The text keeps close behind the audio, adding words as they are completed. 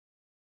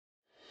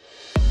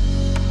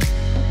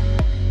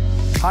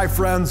Hi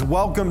friends,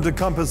 welcome to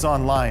Compass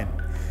Online.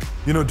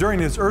 You know, during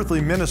his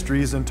earthly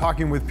ministries and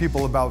talking with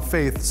people about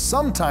faith,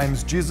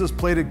 sometimes Jesus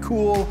played it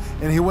cool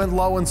and he went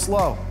low and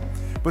slow.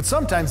 But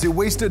sometimes he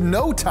wasted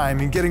no time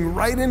in getting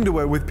right into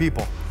it with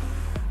people.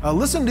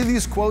 Listen to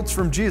these quotes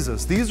from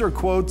Jesus. These are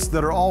quotes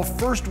that are all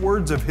first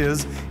words of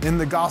his in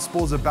the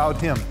Gospels about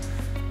him.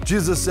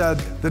 Jesus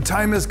said, "The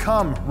time has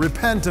come,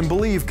 repent and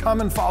believe,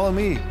 come and follow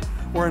me."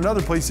 Or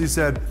another place he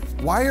said,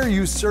 "Why are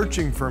you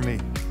searching for me?"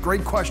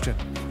 Great question.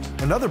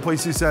 Another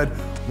place he said,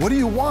 "What do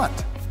you want?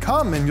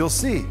 Come and you'll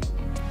see."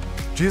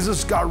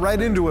 Jesus got right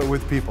into it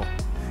with people.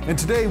 And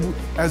today,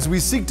 as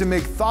we seek to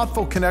make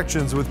thoughtful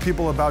connections with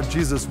people about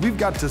Jesus, we've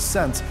got to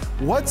sense,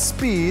 what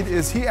speed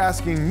is he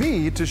asking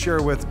me to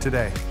share with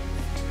today?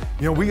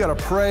 You know, we got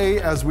to pray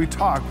as we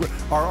talk.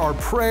 Our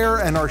prayer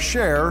and our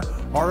share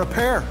are a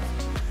pair.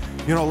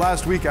 You know,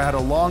 last week I had a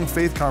long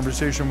faith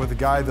conversation with a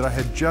guy that I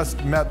had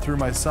just met through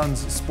my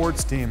son's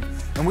sports team.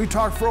 And we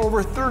talked for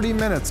over 30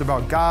 minutes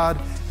about God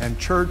and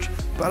church,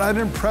 but I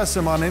didn't press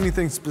him on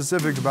anything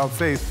specific about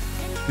faith.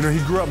 You know, he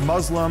grew up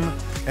Muslim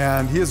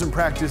and he isn't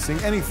practicing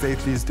any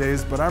faith these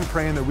days, but I'm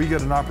praying that we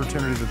get an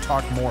opportunity to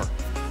talk more.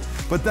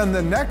 But then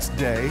the next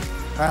day,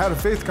 I had a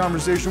faith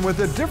conversation with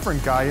a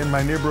different guy in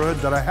my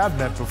neighborhood that I had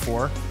met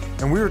before,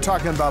 and we were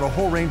talking about a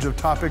whole range of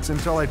topics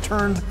until I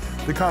turned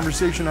the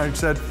conversation and I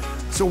said,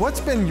 "So what's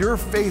been your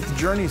faith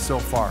journey so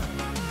far?"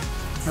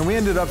 And we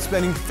ended up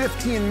spending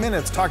 15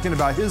 minutes talking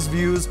about his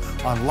views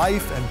on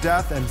life and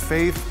death and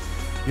faith.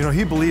 You know,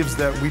 he believes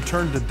that we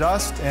turn to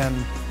dust, and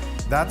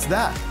that's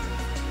that.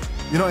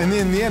 You know, and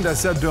in the end, I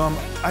said to him,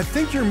 "I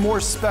think you're more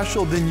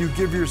special than you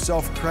give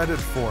yourself credit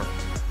for.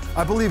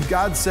 I believe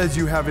God says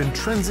you have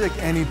intrinsic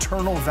and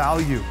eternal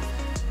value."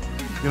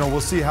 You know,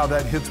 we'll see how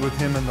that hits with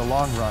him in the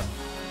long run.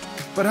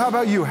 But how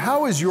about you?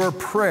 How is your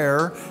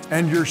prayer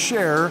and your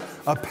share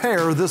a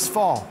pair this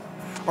fall?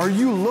 Are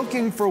you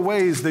looking for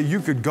ways that you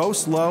could go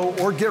slow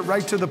or get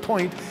right to the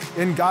point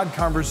in God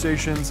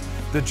conversations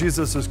that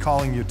Jesus is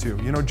calling you to?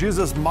 You know,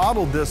 Jesus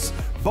modeled this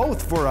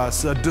both for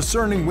us,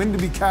 discerning when to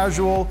be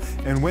casual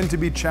and when to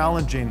be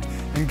challenging.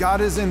 And God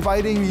is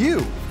inviting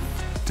you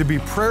to be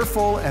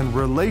prayerful and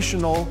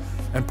relational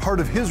and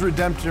part of his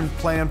redemption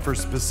plan for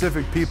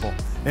specific people.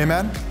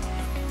 Amen?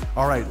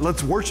 All right,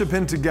 let's worship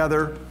him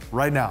together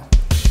right now.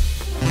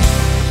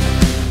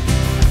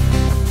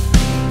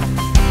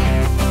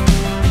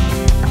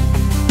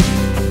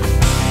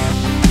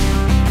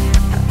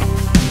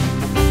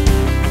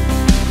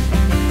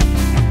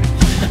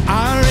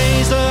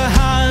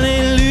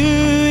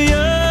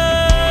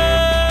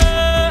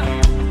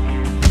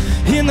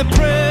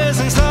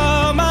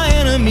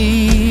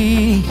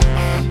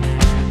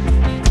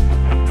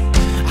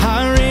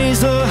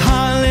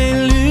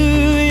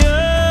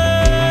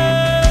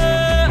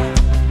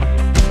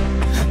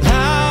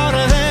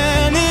 Louder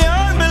than the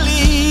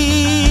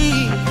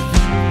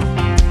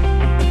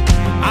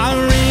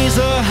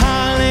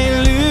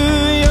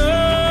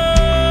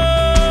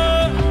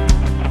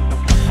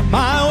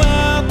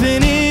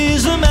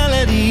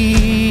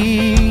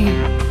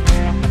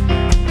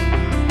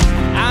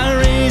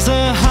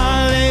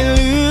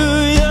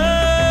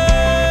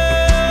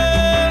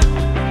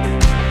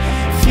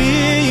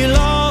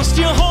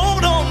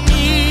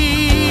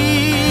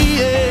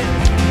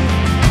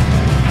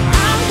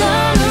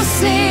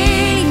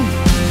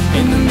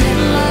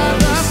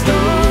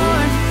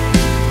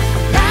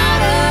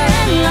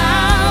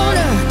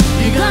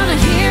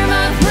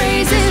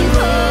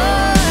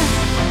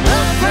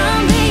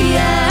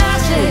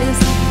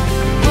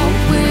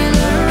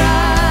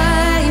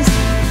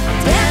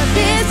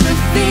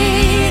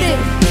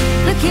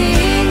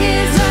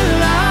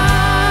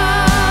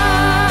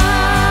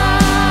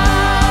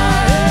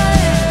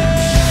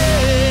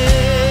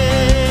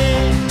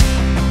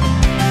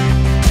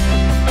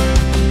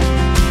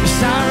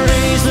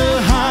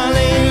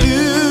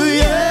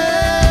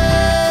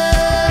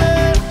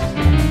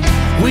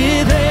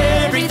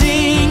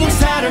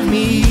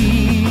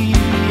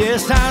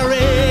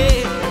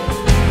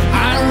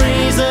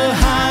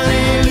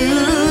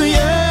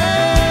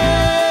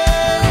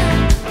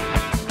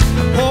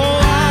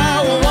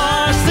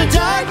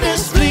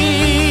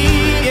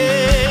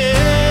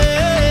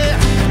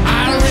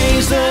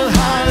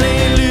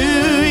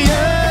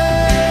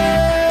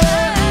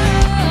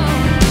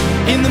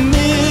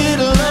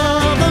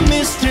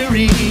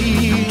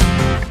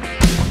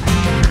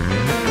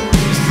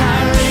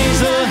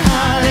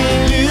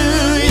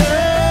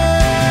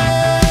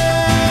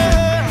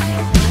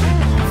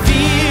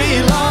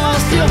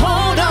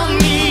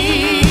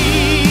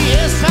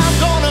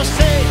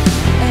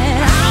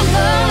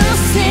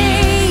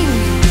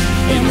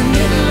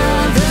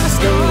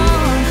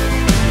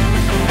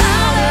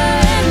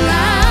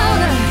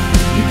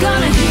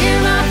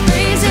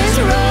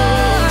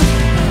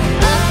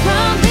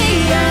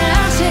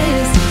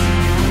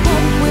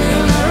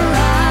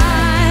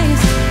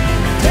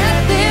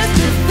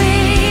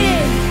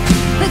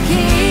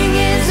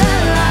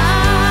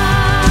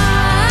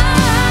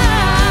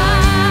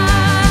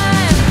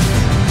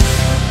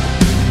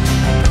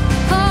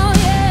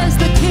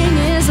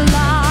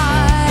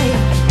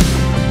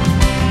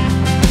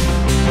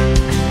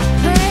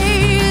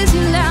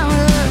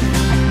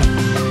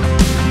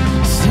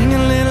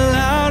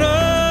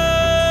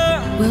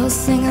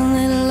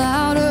little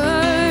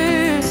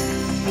louder.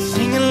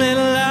 Sing a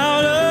little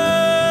louder.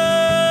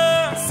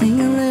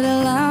 Sing a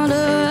little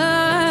louder.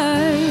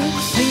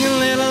 Sing a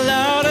little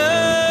louder.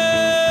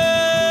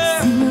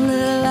 Sing a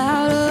little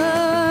louder.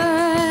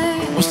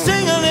 Well,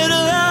 sing a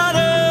little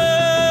louder.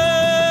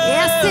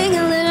 Yeah, sing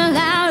a little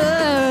louder.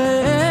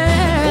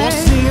 Well,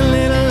 sing a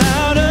little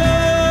louder.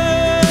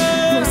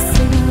 Well,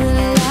 sing a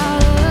little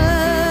louder.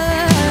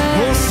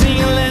 Well, sing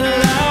a little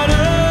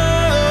louder.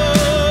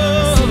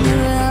 Sing a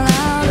little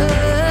louder.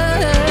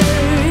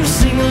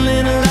 Sing a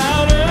little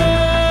louder.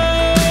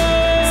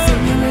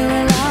 Sing a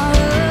little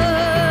louder.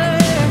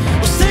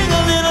 Well, sing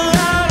a little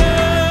louder.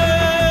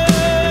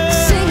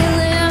 Sing a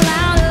little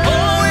louder.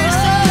 Oh, we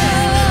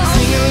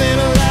sing a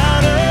little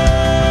louder.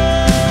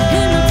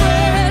 In the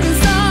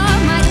presence of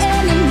my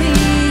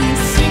enemies.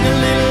 Sing a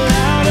little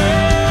louder.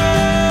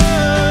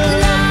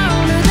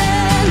 Louder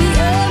than the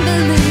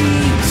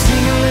unbelief.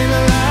 Sing a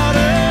little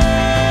louder.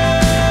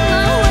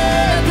 My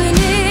weapon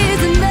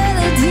is a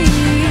melody.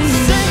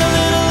 Sing a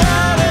little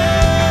louder.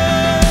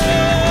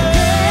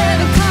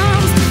 Heaven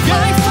comes to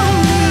fight for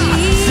me.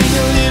 Sing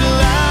a little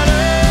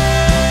louder.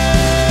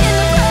 In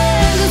the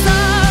presence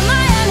of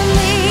my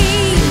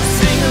enemies.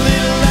 Sing a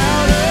little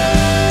louder.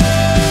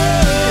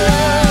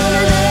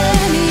 Louder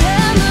than the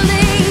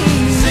unbelief.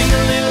 Sing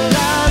a little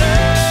louder.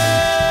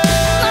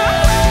 My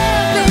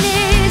weapon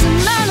is a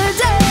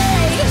melody.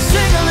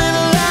 Sing a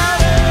little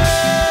louder.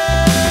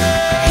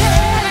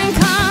 Heaven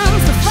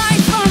comes to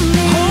fight for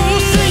me. Oh,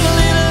 sing a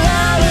little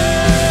louder.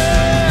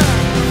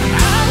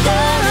 I'm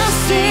gonna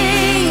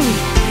sing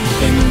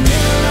in the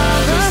middle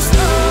of the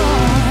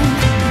storm.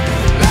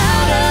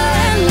 Louder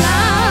and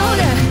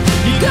louder.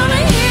 You're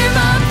gonna hear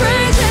my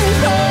praises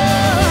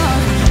roar.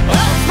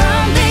 Up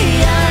from the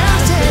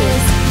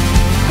ashes,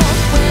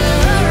 hope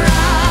will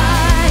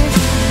arise.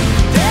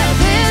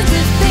 Death is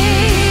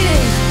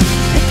defeated.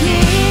 The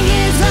King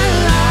is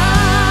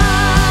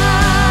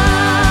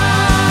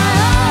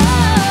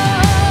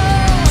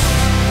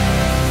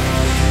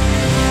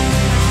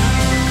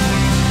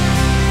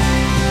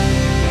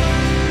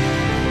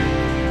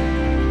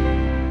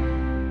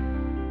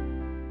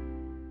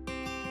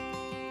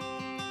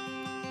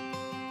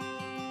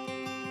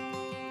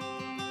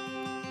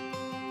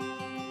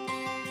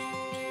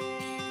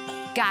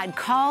God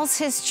calls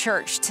His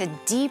church to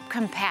deep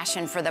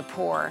compassion for the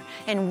poor,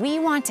 and we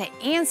want to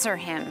answer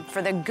Him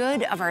for the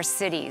good of our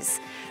cities.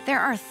 There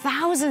are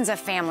thousands of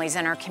families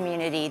in our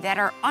community that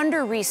are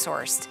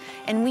under-resourced,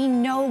 and we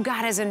know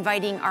God is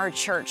inviting our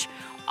church,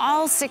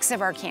 all 6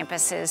 of our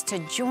campuses, to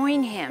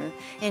join Him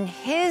in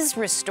His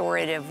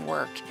restorative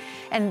work.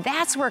 And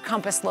that's where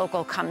Compass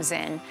Local comes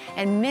in,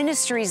 and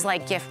ministries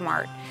like Gift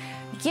Mart.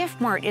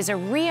 Gift Mart is a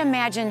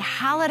reimagined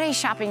holiday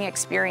shopping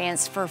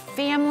experience for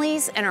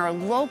families in our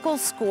local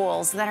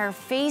schools that are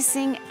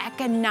facing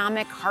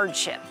economic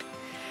hardship.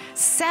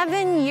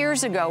 7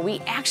 years ago, we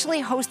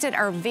actually hosted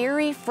our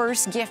very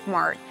first Gift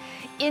Mart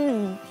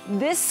in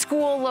this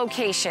school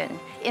location,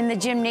 in the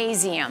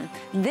gymnasium.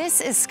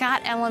 This is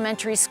Scott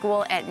Elementary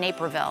School at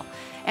Naperville.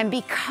 And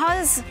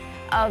because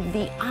of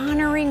the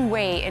honoring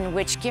way in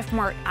which Gift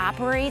Mart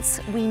operates,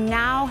 we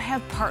now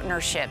have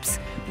partnerships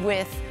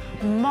with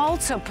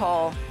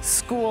multiple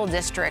school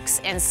districts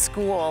and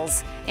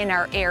schools in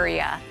our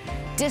area.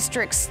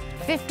 Districts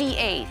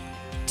 58,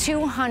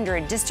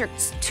 200,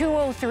 Districts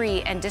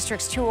 203, and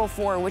Districts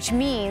 204, which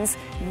means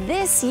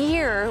this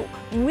year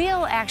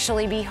we'll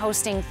actually be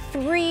hosting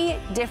 3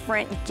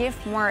 different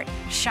Gift Mart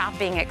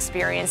shopping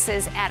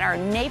experiences at our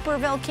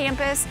Naperville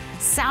campus,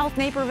 South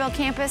Naperville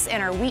campus,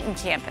 and our Wheaton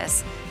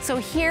campus. So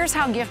here's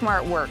how Gift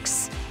Mart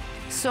works.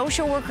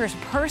 Social workers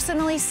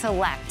personally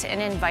select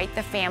and invite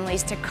the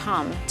families to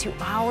come to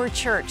our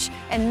church.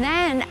 And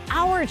then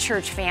our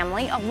church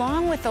family,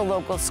 along with the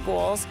local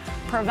schools,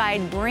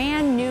 provide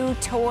brand new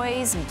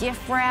toys,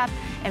 gift wrap,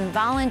 and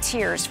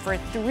volunteers for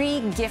 3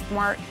 Gift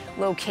Mart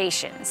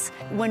locations.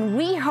 When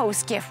we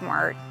host Gift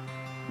Mart,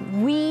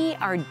 we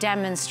are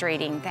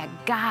demonstrating that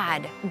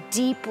God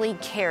deeply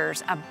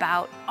cares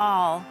about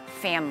all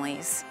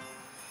families.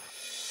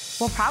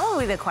 Well,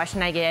 probably the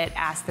question I get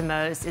asked the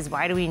most is,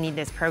 why do we need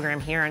this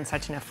program here in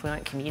such an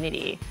affluent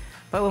community?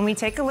 But when we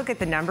take a look at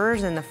the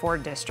numbers in the 4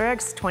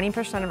 districts,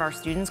 20% of our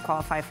students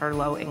qualify for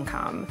low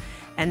income.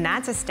 And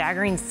that's a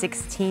staggering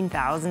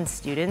 16,000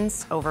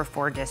 students over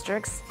 4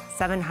 districts,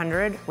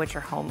 700 which are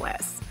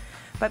homeless.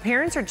 But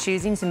parents are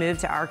choosing to move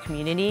to our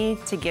community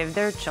to give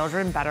their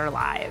children better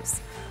lives.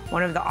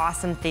 One of the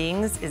awesome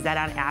things is that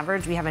on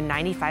average, we have a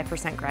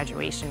 95%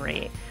 graduation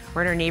rate.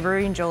 We're in our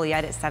neighboring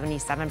Joliet at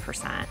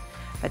 77%.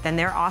 But then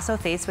they're also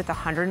faced with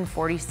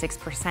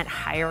 146%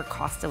 higher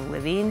cost of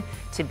living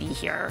to be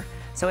here.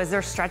 So as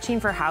they're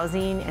stretching for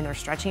housing, and they're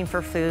stretching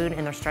for food,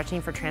 and they're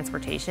stretching for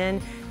transportation,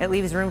 it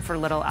leaves room for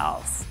little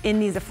else. In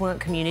these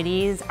affluent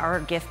communities, our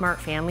Gift Mart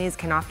families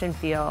can often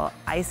feel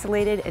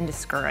isolated and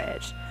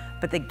discouraged.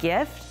 But the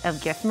gift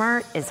of Gift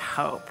Mart is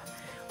hope.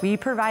 We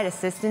provide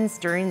assistance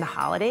during the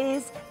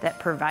holidays that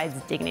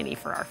provides dignity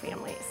for our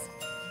families.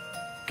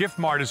 Gift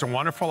Mart is a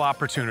wonderful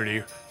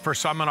opportunity for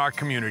some in our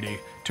community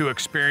to to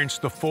experience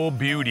the full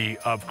beauty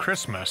of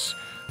Christmas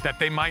that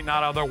they might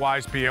not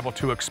otherwise be able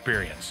to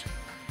experience.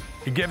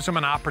 He gives them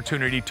an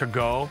opportunity to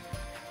go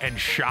and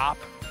shop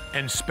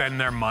and spend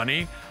their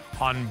money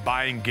on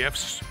buying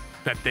gifts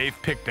that they've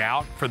picked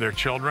out for their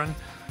children.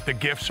 The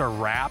gifts are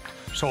wrapped,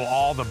 so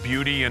all the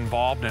beauty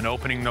involved in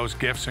opening those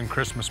gifts on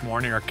Christmas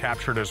morning are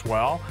captured as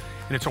well.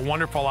 And it's a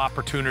wonderful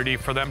opportunity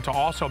for them to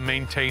also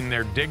maintain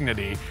their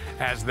dignity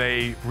as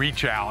they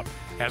reach out,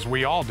 as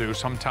we all do,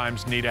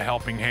 sometimes need a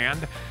helping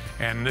hand.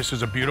 And this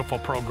is a beautiful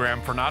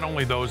program for not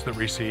only those that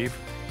receive,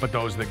 but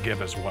those that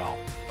give as well.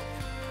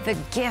 The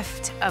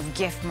gift of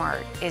Gift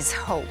Mart is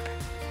hope.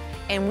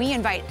 And we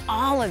invite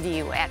all of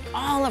you at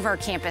all of our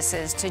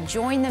campuses to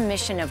join the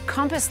mission of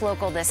Compass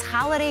Local this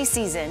holiday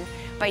season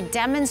by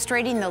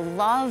demonstrating the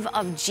love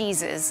of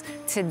Jesus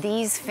to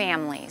these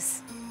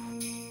families.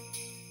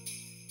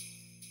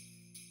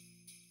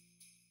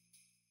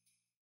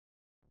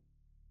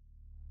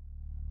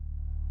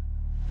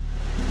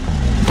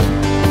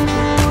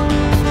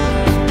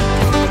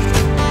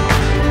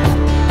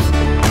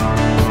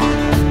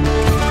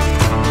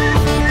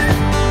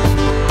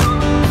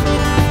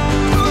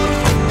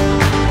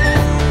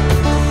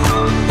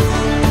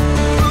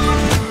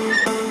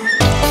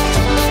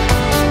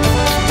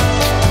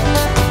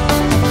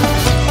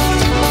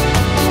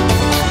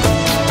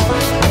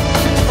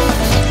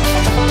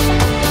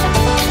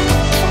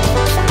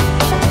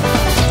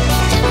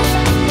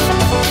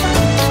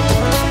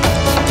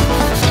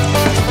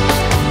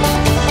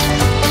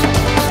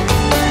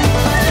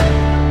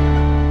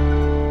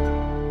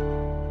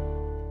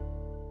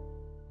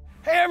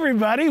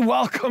 Everybody,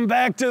 welcome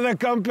back to the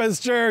Compass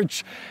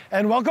Church,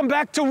 and welcome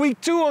back to week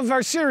 2 of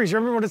our series.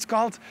 Remember what it's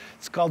called?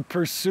 It's called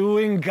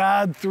Pursuing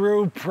God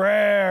Through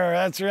Prayer.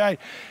 That's right.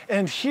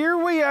 And here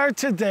we are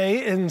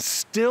today in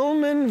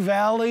Stillman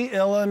Valley,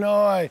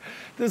 Illinois,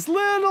 this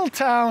little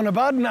town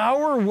about an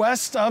hour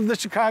west of the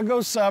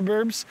Chicago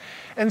suburbs.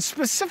 And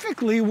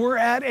specifically, we're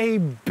at a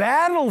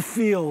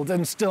battlefield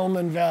in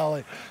Stillman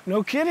Valley.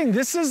 No kidding,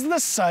 this is the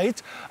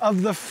site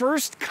of the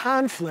first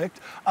conflict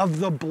of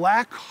the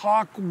Black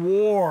Hawk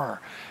War.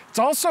 It's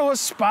also a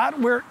spot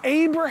where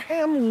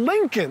Abraham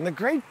Lincoln, the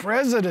great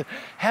president,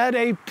 had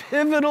a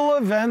pivotal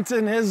event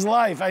in his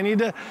life. I need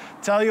to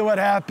tell you what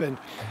happened.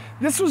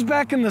 This was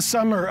back in the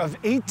summer of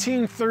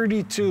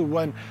 1832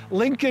 when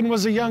Lincoln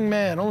was a young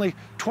man, only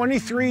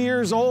 23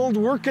 years old,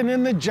 working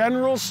in the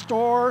general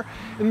store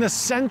in the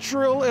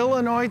central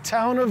Illinois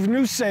town of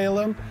New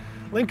Salem.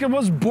 Lincoln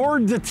was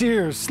bored to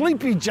tears,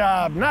 sleepy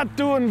job, not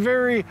doing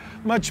very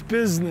much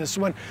business,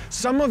 when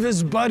some of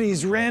his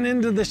buddies ran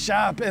into the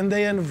shop and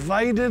they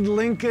invited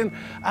Lincoln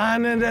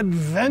on an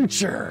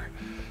adventure.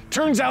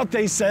 Turns out,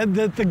 they said,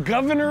 that the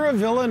governor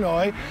of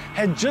Illinois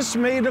had just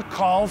made a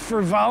call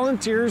for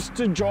volunteers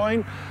to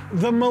join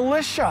the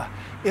militia.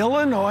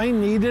 Illinois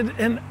needed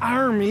an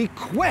army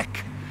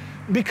quick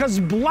because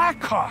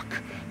Black Hawk,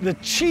 the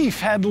chief,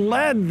 had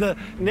led the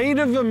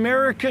Native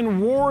American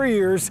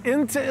warriors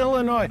into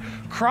Illinois,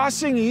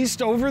 crossing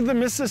east over the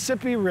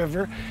Mississippi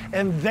River,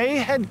 and they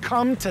had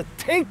come to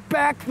take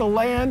back the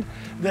land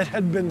that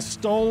had been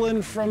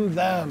stolen from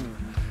them.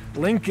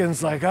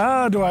 Lincoln's like,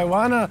 do I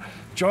want to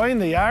join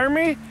the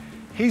army?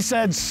 He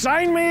said,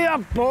 sign me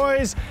up,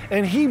 boys.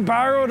 And he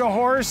borrowed a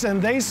horse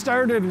and they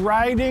started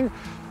riding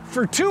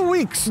for 2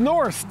 weeks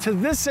north to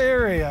this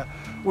area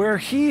where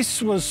he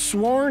was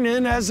sworn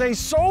in as a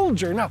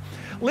soldier. Now,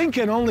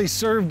 Lincoln only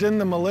served in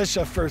the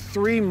militia for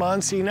 3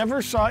 months. He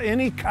never saw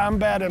any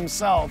combat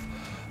himself,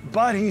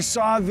 but he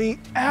saw the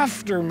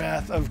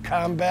aftermath of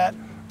combat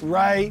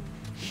right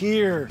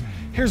here.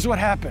 Here's what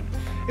happened.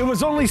 It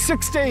was only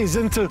 6 days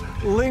into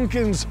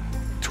Lincoln's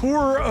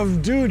tour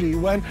of duty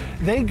when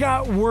they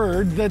got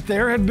word that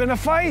there had been a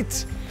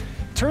fight.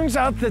 Turns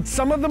out that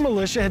some of the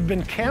militia had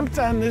been camped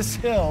on this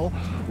hill.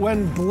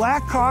 When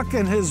Black Hawk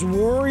and his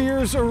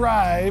warriors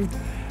arrived,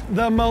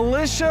 the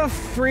militia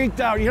freaked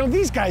out. You know,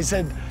 these guys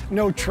had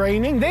no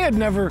training. They had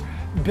never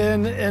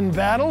been in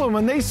battle, and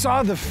when they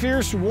saw the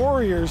fierce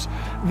warriors,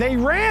 they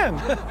ran.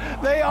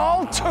 They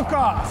all took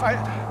off.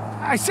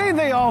 I say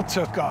they all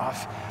took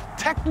off.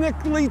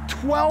 Technically,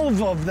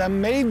 12 of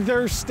them made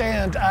their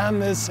stand on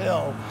this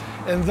hill,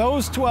 and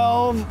those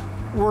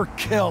 12 were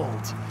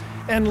killed.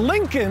 And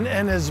Lincoln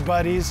and his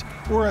buddies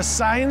were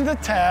assigned the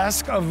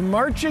task of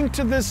marching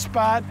to this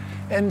spot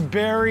and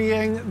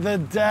burying the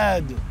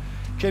dead.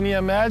 Can you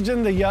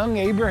imagine the young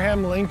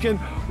Abraham Lincoln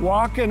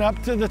walking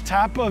up to the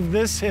top of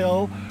this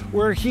hill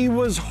where he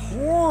was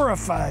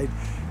horrified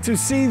to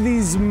see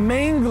these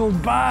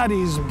mangled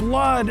bodies,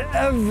 blood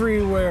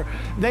everywhere.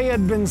 They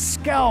had been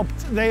scalped,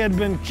 they had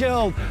been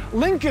killed.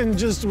 Lincoln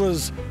just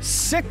was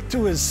sick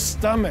to his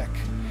stomach.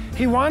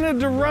 He wanted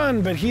to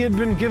run, but he had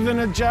been given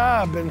a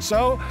job, and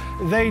so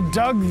they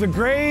dug the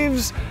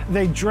graves,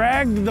 they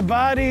dragged the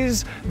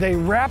bodies, they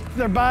wrapped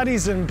their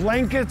bodies in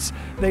blankets,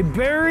 they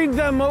buried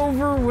them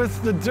over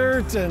with the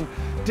dirt and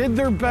did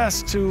their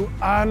best to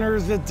honor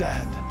the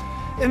dead.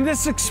 And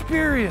this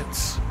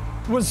experience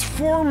was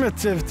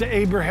formative to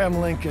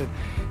Abraham Lincoln.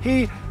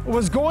 He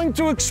was going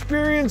to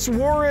experience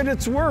war at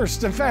its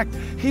worst. In fact,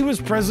 he was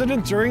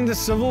president during the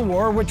Civil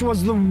War, which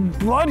was the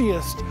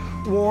bloodiest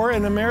war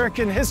in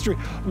American history.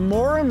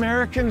 More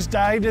Americans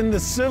died in the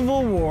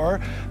Civil War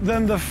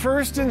than the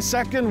First and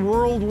Second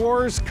World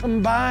Wars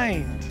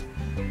combined.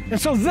 And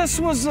so this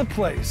was the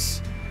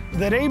place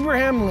that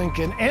Abraham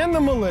Lincoln and the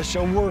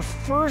militia were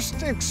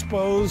first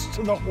exposed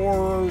to the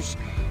horrors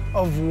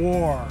of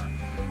war.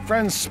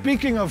 Friends,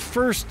 speaking of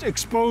first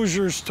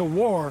exposures to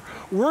war,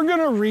 we're going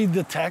to read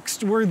the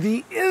text where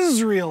the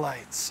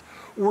Israelites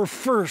were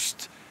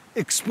first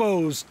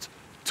exposed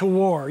to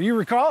war. You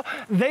recall?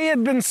 They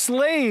had been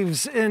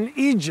slaves in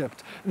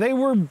Egypt. They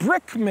were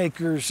brick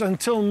makers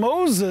until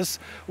Moses,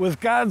 with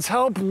God's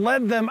help,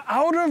 led them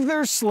out of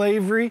their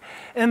slavery,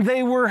 and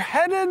they were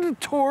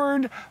headed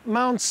toward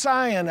Mount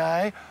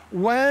Sinai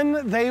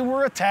when they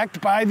were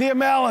attacked by the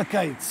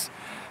Amalekites.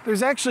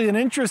 There's actually an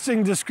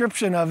interesting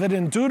description of it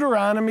in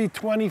Deuteronomy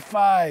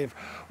 25,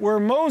 where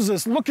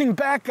Moses, looking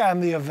back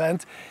on the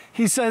event,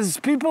 he says,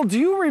 "People, do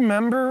you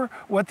remember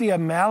what the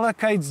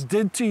Amalekites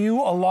did to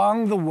you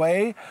along the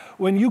way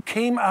when you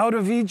came out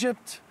of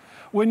Egypt?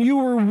 When you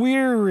were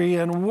weary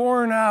and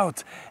worn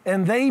out,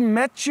 and they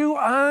met you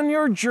on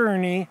your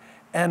journey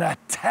and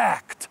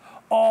attacked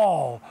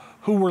all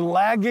who were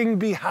lagging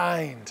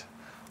behind."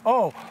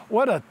 Oh,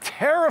 what a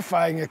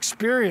terrifying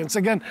experience.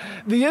 Again,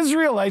 the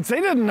Israelites, they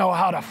didn't know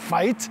how to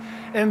fight.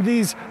 And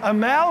these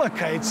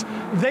Amalekites,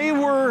 they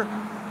were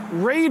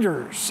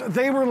raiders.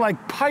 They were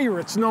like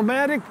pirates,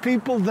 nomadic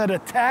people that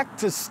attacked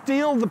to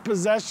steal the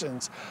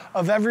possessions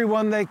of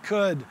everyone they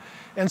could.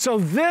 And so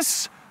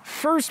this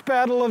first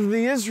battle of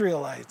the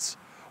Israelites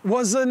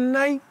was a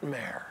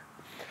nightmare.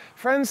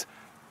 Friends,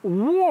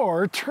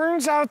 war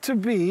turns out to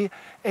be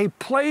a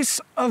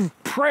place of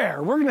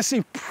prayer. We're going to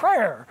see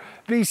prayer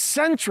be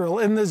central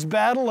in this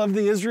battle of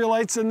the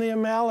Israelites and the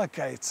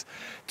Amalekites.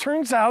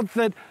 Turns out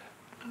that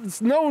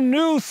it's no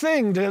new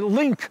thing to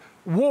link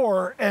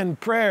war and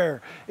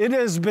prayer. It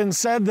has been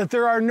said that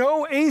there are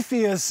no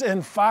atheists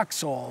in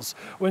foxholes.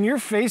 When you're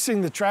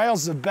facing the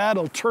trials of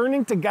battle,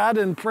 turning to God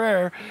in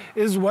prayer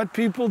is what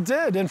people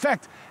did. In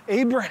fact,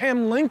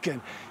 Abraham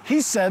Lincoln, he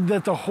said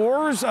that the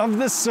horrors of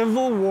the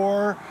Civil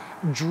War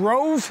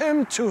drove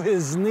him to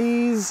his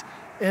knees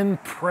in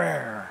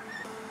prayer.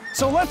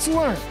 So let's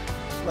learn.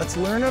 Let's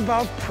learn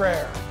about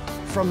prayer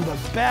from the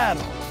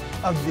battle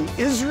of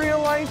the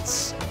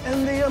Israelites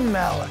and the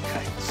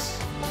Amalekites.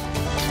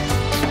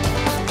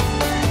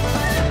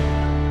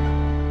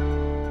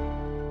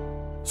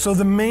 So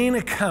the main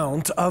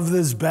account of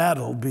this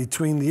battle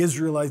between the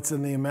Israelites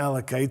and the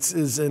Amalekites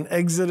is in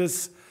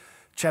Exodus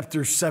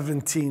chapter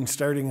 17,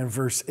 starting in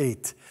verse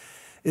 8.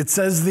 It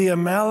says, "The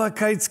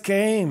Amalekites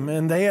came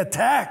and they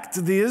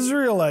attacked the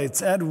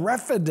Israelites at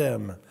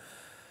Rephidim."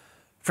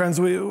 Friends,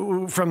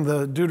 from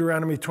the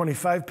Deuteronomy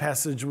 25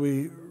 passage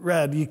we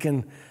read, you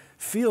can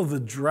feel the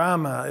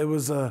drama. It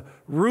was a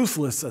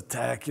ruthless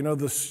attack. You know,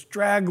 the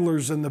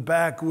stragglers in the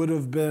back would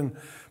have been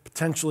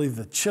potentially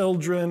the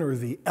children or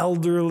the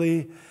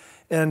elderly.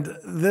 And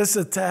this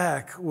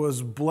attack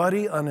was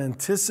bloody,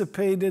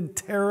 unanticipated,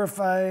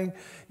 terrifying.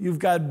 You've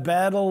got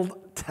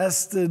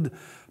battle-tested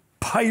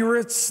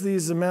pirates,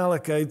 these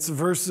Amalekites,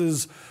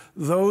 versus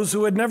those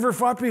who had never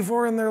fought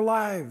before in their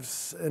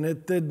lives. And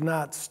it did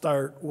not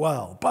start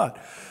well. But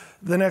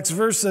the next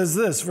verse says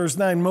this, verse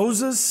 9,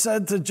 "Moses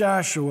said to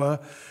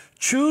Joshua,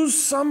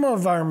 'Choose some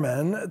of our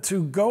men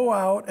to go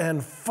out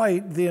and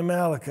fight the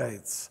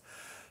Amalekites.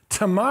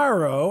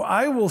 Tomorrow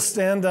I will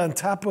stand on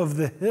top of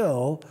the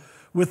hill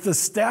with the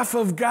staff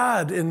of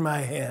God in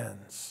my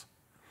hands.'"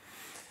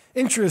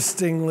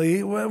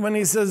 Interestingly, when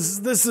he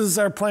says, this is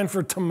our plan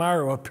for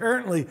tomorrow,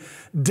 apparently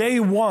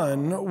day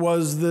one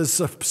was this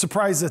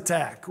surprise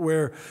attack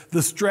where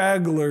the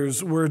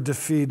stragglers were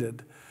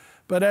defeated.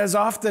 But as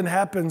often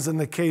happens in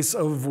the case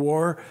of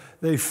war,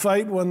 they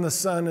fight when the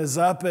sun is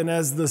up, and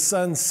as the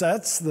sun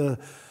sets, the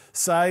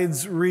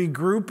sides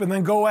regroup and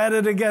then go at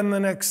it again the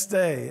next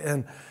day.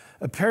 And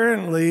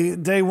apparently,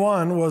 day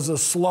one was a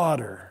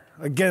slaughter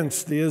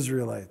against the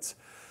Israelites.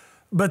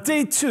 But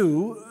day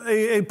two,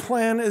 a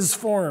plan is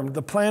formed.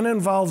 The plan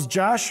involves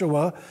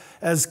Joshua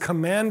as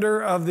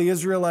commander of the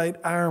Israelite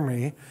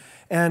army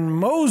and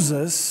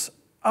Moses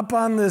up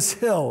on this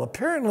hill.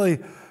 Apparently,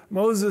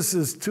 Moses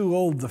is too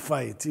old to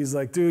fight. He's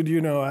like, dude,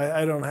 you know,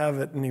 I don't have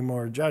it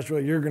anymore.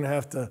 Joshua, you're going to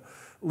have to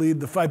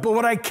lead the fight. But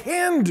what I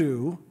can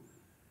do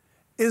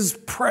is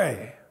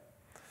pray.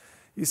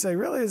 You say,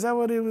 really? Is that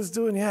what he was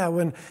doing? Yeah,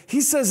 when he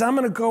says, I'm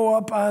going to go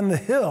up on the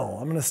hill,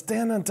 I'm going to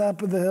stand on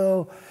top of the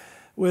hill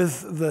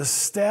with the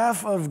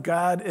staff of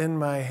God in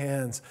my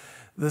hands.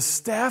 The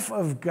staff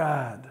of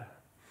God.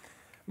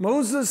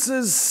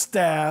 Moses'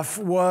 staff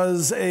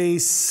was a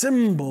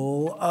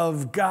symbol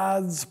of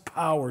God's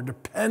power,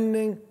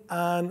 depending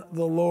on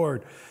the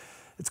Lord.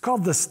 It's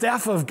called the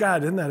staff of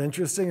God. Isn't that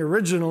interesting?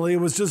 Originally, it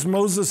was just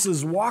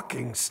Moses'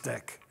 walking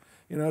stick.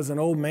 as an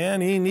old man,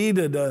 he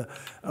needed a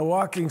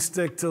walking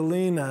stick to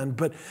lean on.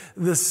 But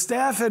the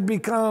staff had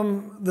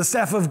become the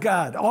staff of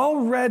God.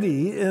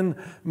 Already in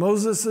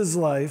Moses'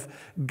 life,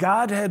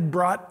 God had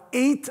brought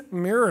 8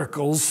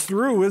 miracles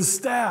through his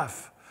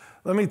staff.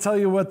 Let me tell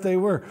you what they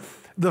were.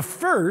 The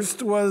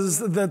first was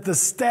that the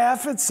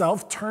staff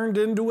itself turned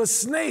into a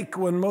snake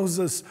when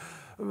Moses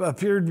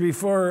appeared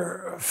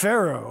before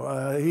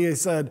Pharaoh. He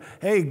said,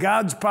 "Hey,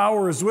 God's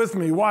power is with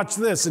me. Watch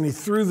this." And he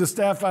threw the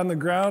staff on the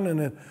ground and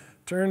it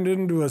turned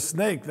into a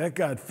snake. That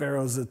got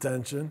Pharaoh's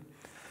attention.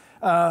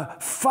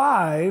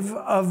 5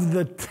 of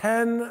the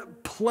 10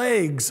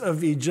 plagues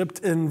of Egypt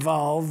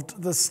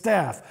involved the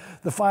staff.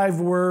 The 5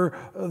 were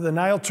the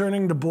Nile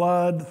turning to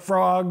blood,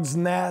 frogs,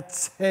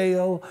 gnats,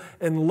 hail,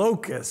 and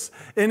locusts.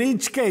 In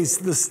each case,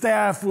 the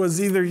staff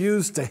was either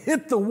used to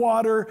hit the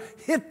water,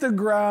 hit the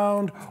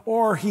ground,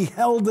 or he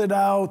held it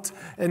out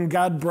and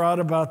God brought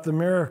about the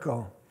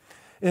miracle.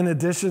 In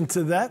addition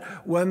to that,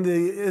 when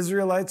the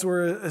Israelites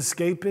were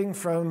escaping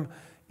from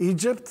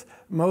Egypt,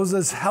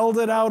 Moses held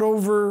it out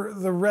over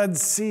the Red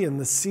Sea and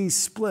the sea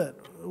split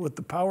with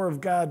the power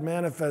of God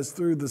manifest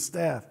through the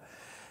staff.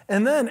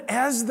 And then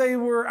as they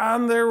were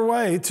on their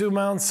way to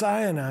Mount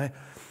Sinai,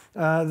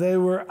 they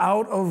were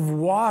out of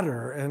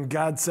water. And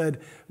God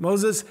said,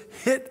 "Moses,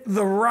 hit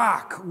the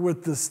rock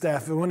with the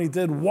staff." And when he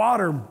did,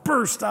 water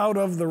burst out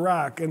of the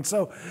rock. And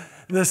so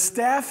the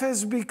staff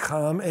has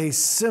become a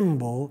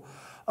symbol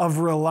of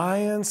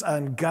reliance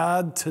on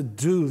God to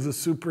do the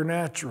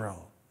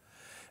supernatural.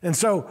 And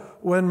so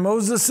when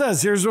Moses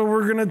says, "Here's what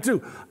we're going to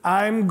do.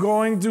 I'm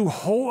going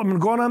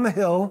on the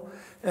hill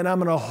and I'm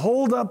going to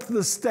hold up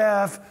the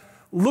staff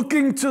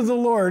looking to the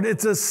Lord,"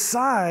 it's a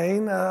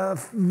sign, a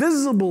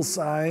visible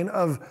sign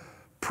of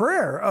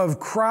prayer, of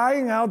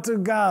crying out to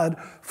God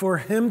for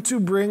him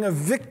to bring a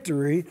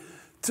victory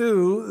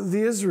to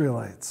the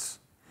Israelites.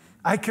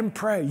 I can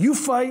pray. You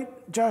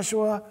fight,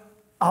 Joshua,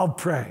 I'll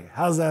pray.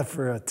 How's that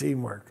for a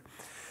teamwork?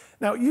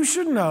 Now, you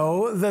should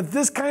know that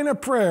this kind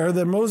of prayer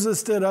that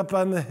Moses did up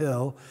on the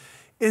hill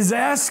is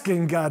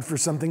asking God for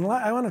something.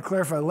 I want to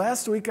clarify.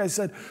 Last week I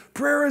said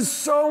prayer is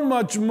so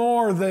much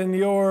more than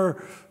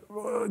your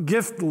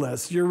gift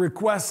list, your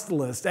request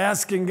list,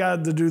 asking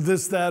God to do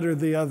this, that, or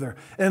the other.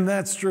 And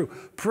that's true.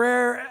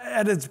 Prayer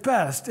at its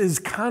best is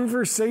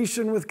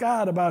conversation with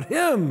God about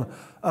him,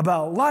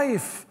 about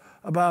life,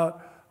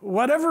 about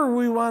whatever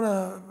we want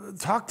to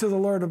talk to the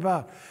Lord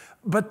about.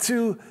 But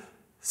to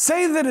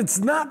say that it's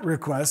not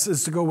requests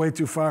is to go way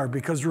too far,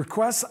 because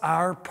requests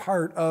are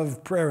part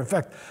of prayer. In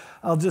fact,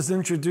 I'll just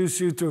introduce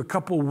you to a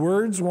couple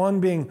words,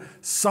 one being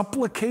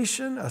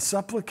supplication. A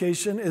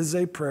supplication is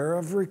a prayer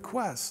of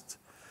request.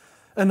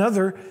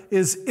 Another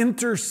is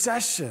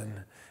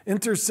intercession.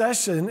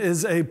 Intercession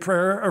is a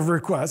prayer of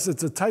request.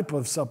 It's a type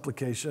of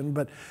supplication,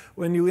 but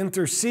when you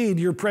intercede,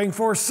 you're praying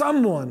for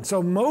someone.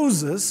 So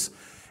Moses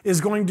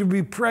is going to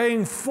be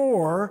praying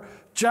for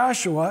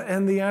Joshua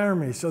and the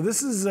army. So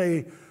this is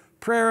a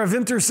prayer of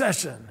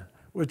intercession,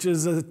 which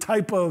is a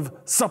type of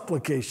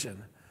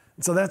supplication.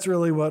 And so that's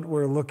really what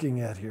we're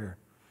looking at here.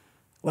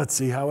 Let's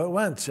see how it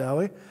went, shall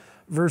we?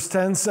 Verse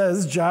 10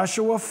 says,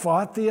 "Joshua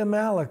fought the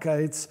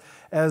Amalekites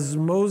as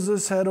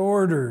Moses had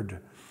ordered.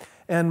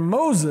 And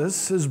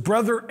Moses, his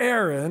brother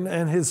Aaron,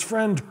 and his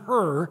friend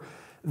Hur,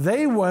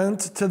 they went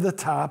to the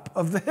top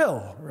of the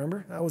hill."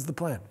 Remember? That was the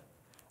plan.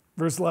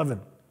 Verse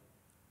 11.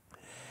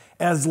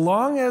 "As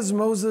long as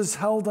Moses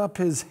held up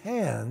his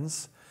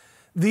hands,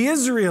 the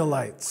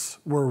Israelites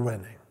were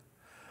winning.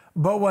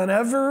 But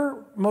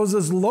whenever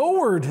Moses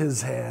lowered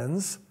his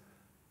hands,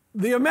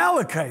 the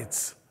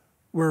Amalekites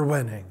were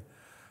winning."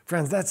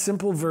 Friends, that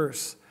simple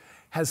verse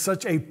has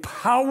such a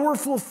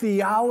powerful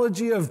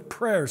theology of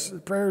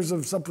prayers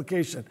of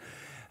supplication,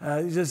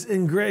 just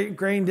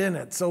ingrained in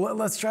it. So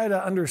let's try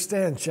to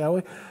understand, shall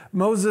we?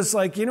 Moses,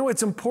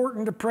 it's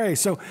important to pray.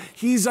 So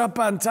he's up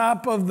on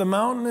top of the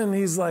mountain and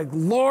he's like,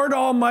 "Lord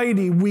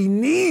Almighty, we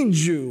need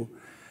you."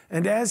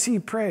 And as he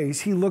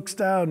prays, he looks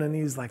down and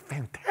he's like,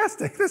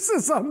 "Fantastic, this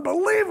is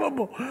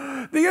unbelievable.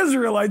 The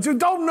Israelites, who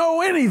don't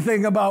know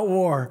anything about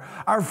war,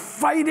 are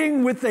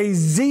fighting with a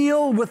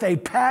zeal, with a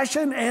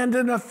passion, and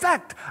an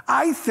effect.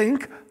 I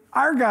think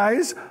our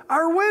guys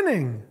are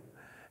winning."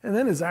 And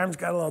then his arms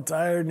got a little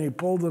tired and he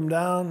pulled them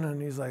down and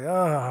he's like,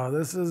 "Oh,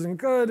 this isn't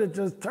good. It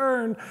just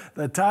turned.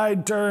 The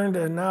tide turned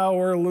and now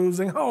we're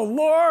losing. Oh,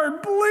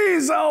 Lord,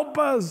 please help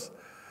us.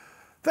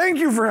 Thank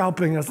you for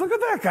helping us. Look at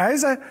that,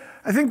 guys.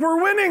 I think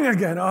we're winning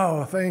again.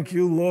 Oh, thank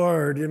you,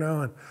 Lord." And,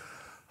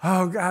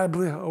 "Oh, God,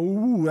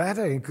 that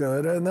ain't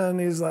good." And then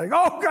he's like,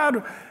 "Oh,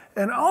 God."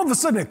 And all of a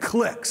sudden it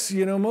clicks.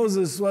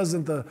 Moses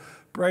wasn't the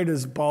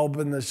brightest bulb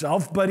in the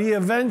shelf, but he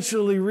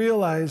eventually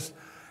realized,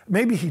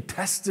 maybe he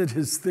tested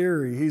his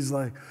theory. He's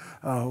like,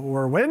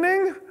 "We're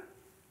winning,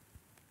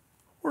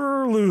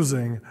 we're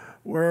losing.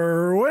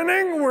 We're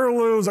winning, we're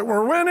losing.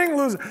 We're winning,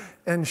 losing."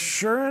 And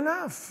sure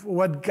enough,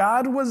 what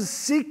God was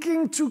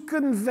seeking to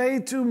convey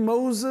to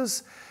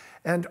Moses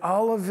and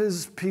all of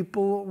his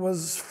people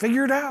was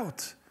figured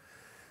out.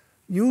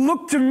 You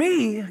look to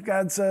me,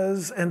 God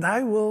says, and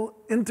I will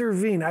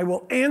intervene. I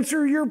will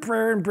answer your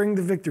prayer and bring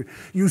the victory.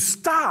 You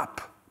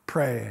stop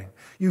praying.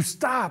 You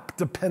stop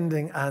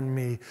depending on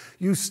me.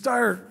 You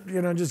start,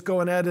 just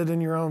going at it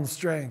in your own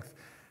strength.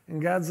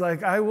 And God's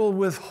like, I will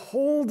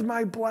withhold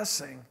my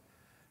blessing,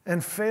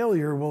 and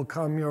failure will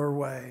come your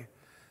way.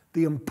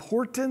 The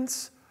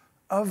importance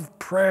of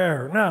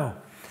prayer. Now,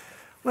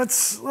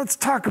 let's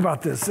talk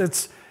about this.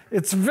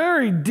 It's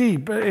very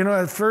deep.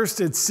 At first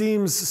it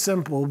seems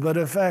simple, but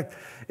in fact,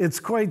 it's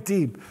quite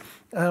deep.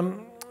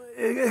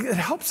 It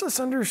helps us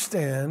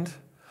understand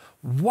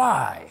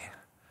why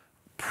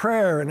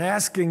prayer and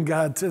asking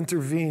God to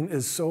intervene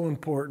is so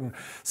important.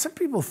 Some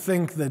people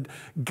think that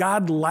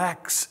God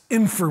lacks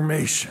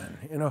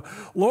information.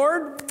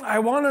 Lord, I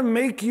want to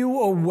make you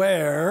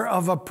aware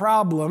of a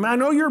problem. I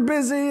know you're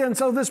busy, and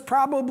so this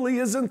probably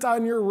isn't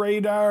on your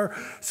radar.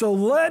 So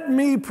let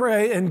me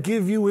pray and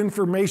give you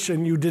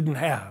information you didn't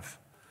have.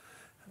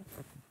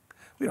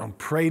 We don't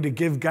pray to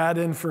give God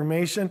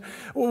information.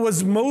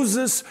 Was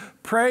Moses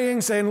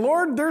praying, saying,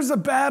 Lord, there's a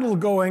battle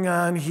going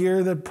on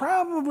here that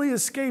probably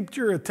escaped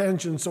your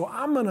attention, so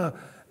I'm going to...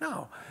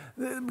 No.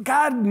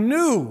 God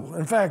knew.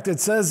 In fact, it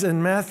says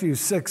in Matthew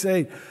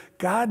 6:8,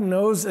 God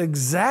knows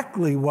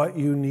exactly what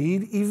you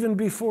need even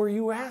before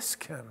you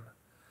ask him.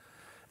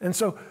 And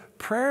so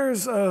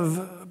prayers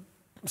of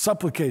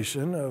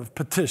supplication, of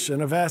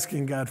petition, of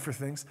asking God for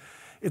things,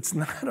 it's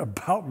not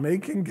about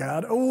making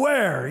God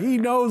aware. He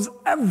knows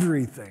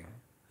everything.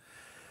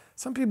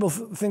 Some people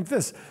think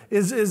this.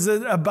 Is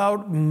it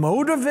about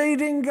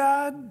motivating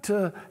God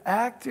to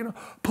act?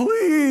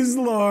 Please,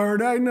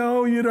 Lord, I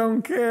know you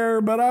don't care,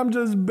 but I'm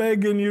just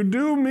begging you,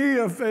 do me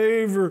a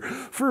favor.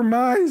 For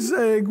my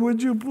sake,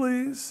 would you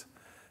please?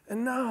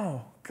 And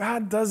no,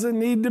 God doesn't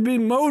need to be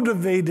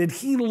motivated.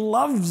 He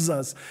loves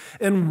us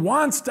and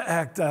wants to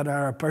act on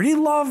our part. He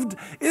loved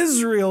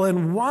Israel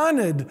and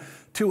wanted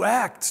to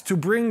act, to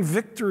bring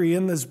victory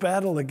in this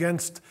battle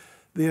against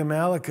the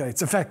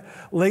Amalekites. In fact,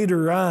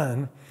 later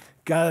on,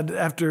 God,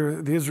 after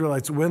the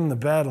Israelites win the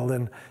battle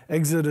in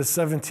Exodus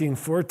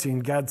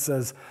 17:14, God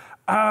says,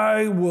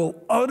 I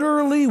will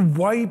utterly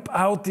wipe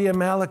out the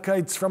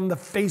Amalekites from the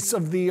face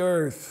of the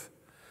earth.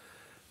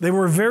 They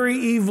were very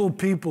evil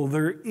people,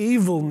 their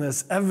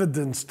evilness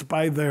evidenced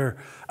by their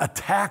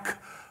attack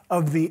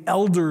of the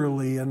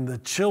elderly and the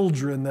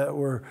children that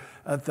were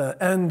at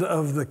the end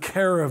of the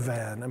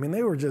caravan. I mean,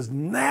 they were just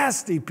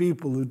nasty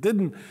people who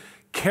didn't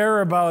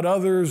care about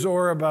others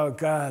or about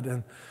God.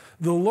 And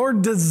the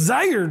Lord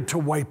desired to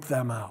wipe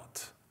them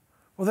out.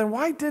 Well, then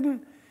why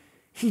didn't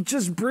he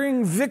just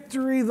bring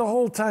victory the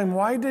whole time?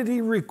 Why did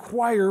he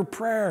require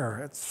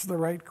prayer? It's the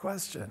right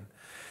question.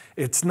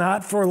 It's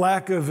not for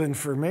lack of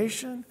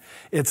information.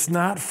 It's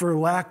not for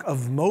lack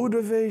of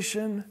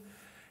motivation.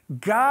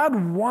 God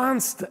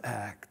wants to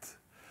act,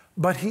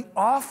 but he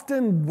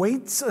often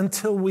waits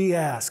until we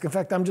ask. In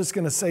fact, I'm just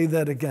going to say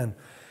that again.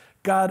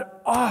 God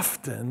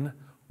often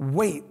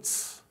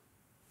waits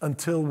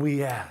until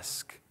we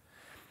ask.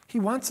 He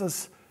wants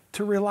us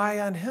to rely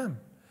on him.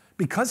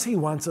 Because he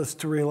wants us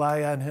to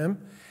rely on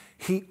him,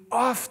 he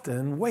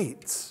often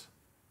waits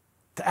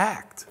to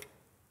act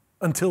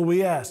until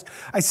we ask.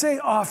 I say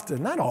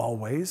often, not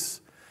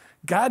always.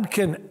 God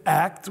can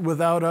act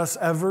without us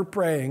ever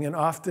praying, and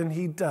often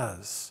he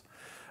does.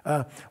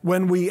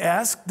 When we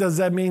ask, does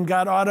that mean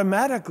God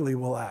automatically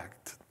will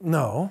act?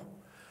 No.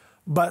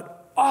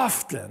 But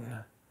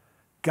often,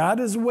 God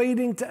is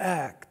waiting to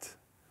act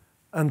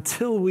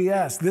until we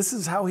ask. This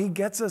is how he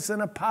gets us in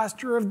a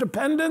posture of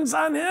dependence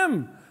on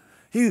him.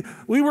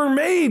 We were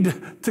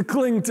made to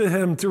cling to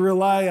him, to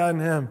rely on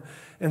him.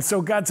 And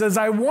so God says,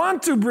 I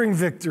want to bring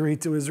victory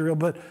to Israel,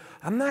 but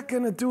I'm not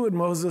going to do it,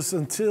 Moses,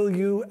 until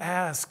you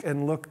ask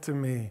and look to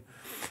me.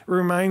 It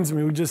reminds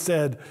me, we just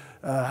had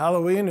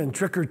Halloween and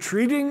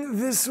trick-or-treating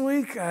this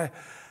week.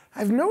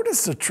 I've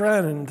noticed a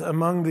trend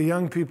among the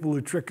young people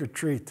who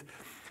trick-or-treat.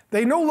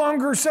 They no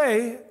longer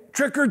say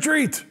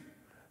trick-or-treat.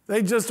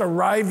 They just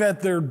arrive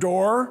at their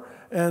door,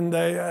 and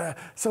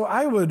so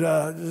I would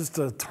just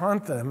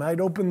taunt them. I'd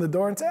open the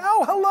door and say,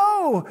 oh,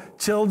 hello,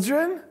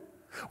 children.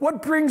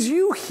 What brings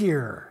you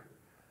here?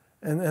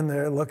 And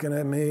they're looking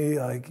at me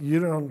like, you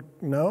don't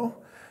know?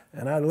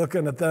 And I'm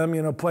looking at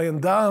them, playing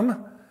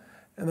dumb.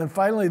 And then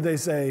finally they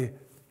say,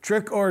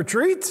 trick or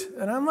treat?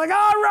 And I'm like,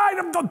 all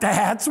right,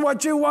 that's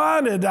what you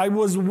wanted. I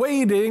was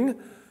waiting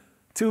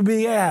to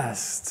be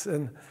asked.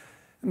 And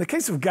in the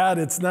case of God,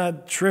 it's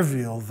not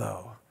trivial,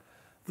 though.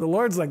 The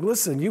Lord's like,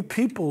 listen, you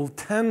people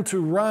tend to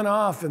run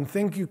off and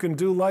think you can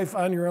do life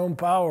on your own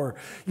power.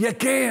 You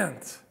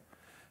can't.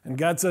 And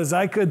God says,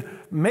 I could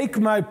make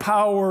my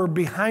power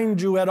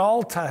behind you at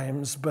all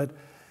times, but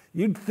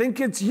you'd think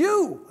it's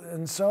you.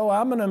 And so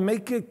I'm going to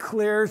make it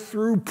clear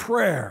through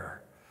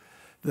prayer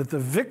that the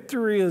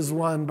victory is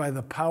won by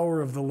the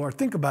power of the Lord.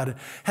 Think about it.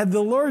 Had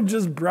the Lord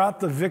just brought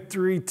the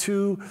victory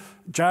to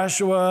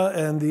Joshua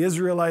and the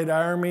Israelite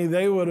army,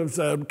 they would have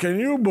said, can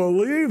you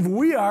believe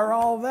we are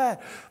all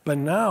that? But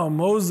now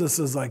Moses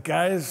is like,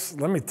 guys,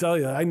 let me tell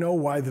you, I know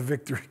why the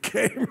victory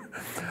came.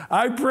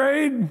 I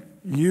prayed,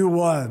 you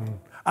won.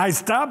 I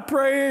stopped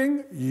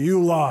praying,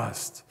 you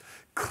lost.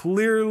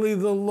 Clearly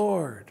the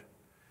Lord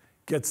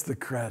gets the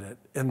credit,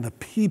 and the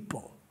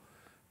people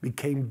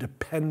became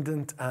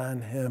dependent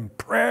on him.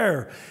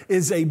 Prayer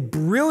is a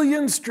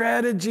brilliant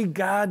strategy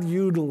God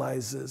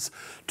utilizes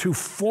to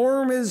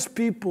form his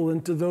people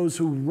into those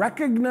who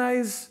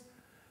recognize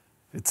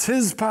it's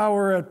his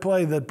power at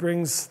play that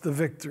brings the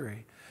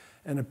victory,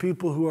 and a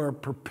people who are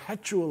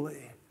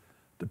perpetually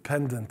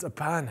dependent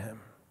upon him.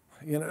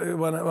 You know,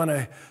 when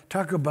I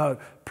talk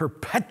about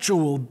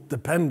perpetual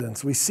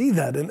dependence, we see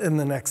that in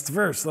the next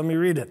verse. Let me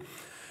read it.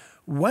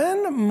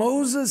 When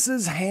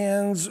Moses'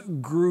 hands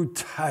grew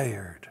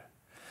tired,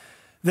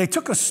 they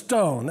took a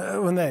stone.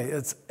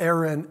 It's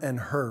Aaron and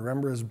Hur.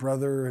 Remember his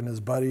brother and his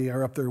buddy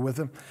are up there with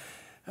him?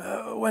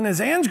 When his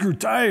hands grew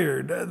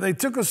tired, they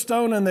took a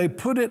stone and they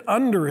put it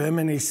under him,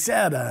 and he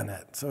sat on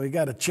it. So he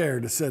got a chair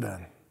to sit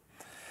on.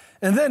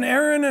 And then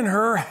Aaron and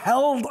Hur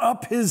held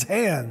up his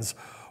hands,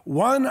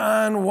 one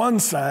on one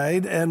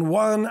side and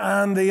one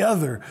on the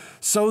other,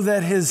 so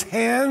that his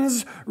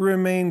hands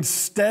remained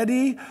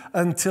steady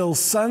until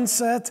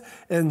sunset,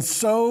 and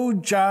so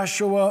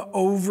Joshua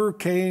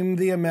overcame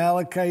the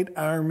Amalekite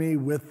army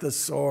with the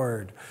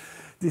sword.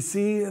 Do you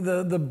see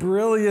the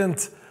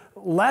brilliant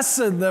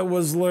lesson that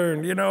was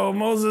learned? You know,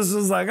 Moses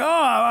is like,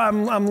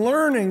 I'm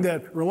learning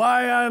that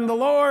rely on the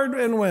Lord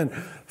and win.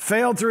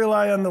 Fail to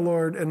rely on the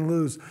Lord and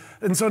lose.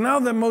 And so now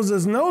that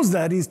Moses knows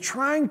that, he's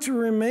trying to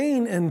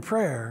remain in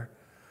prayer.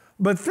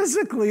 But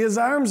physically, his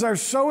arms are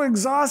so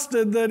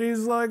exhausted that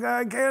he's like,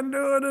 I can't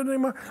do it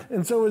anymore.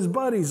 And so his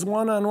buddies,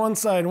 one on one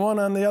side, one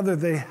on the other,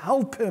 they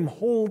help him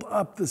hold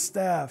up the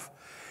staff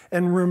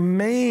and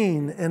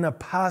remain in a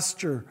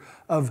posture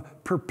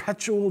of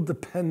perpetual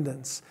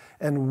dependence.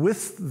 And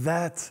with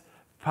that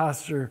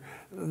posture,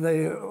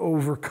 they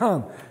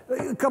overcome.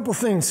 A couple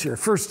things here.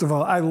 First of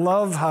all, I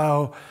love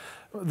how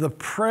the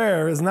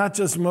prayer is not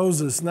just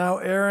Moses. Now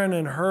Aaron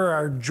and Hur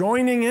are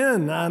joining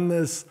in on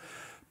this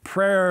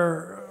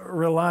prayer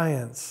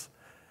reliance.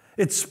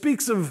 It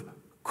speaks of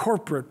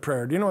corporate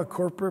prayer. Do you know what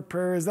corporate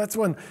prayer is? That's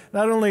when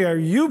not only are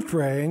you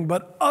praying,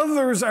 but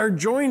others are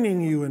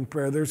joining you in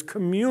prayer. There's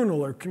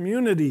communal or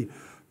community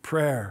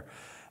prayer.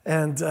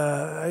 And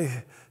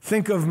I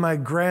think of my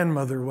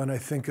grandmother when I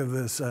think of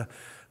this.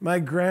 My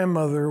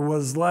grandmother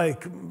was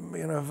like,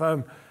 if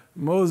I'm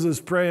Moses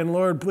praying,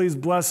 Lord, please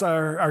bless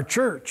our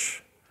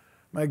church.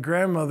 My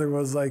grandmother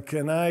was like,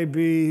 can I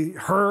be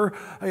her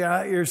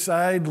at your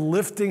side,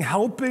 lifting,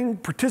 helping,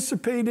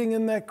 participating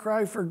in that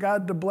cry for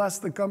God to bless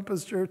the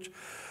Compass Church?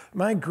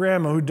 My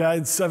grandma, who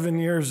died 7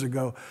 years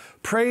ago,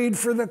 prayed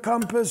for the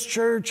Compass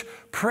Church,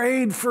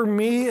 prayed for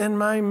me and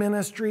my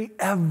ministry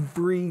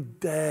every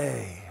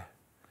day.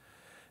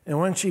 And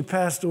when she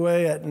passed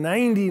away at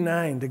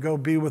 99 to go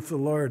be with the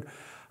Lord,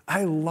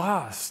 I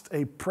lost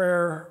a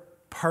prayer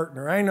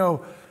partner. I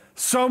know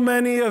so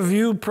many of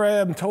you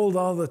pray. I'm told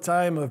all the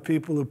time of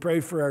people who pray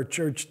for our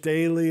church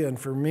daily and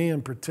for me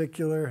in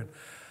particular. And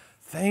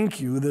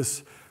thank you.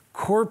 This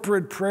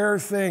corporate prayer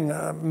thing,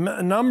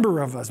 a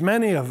number of us,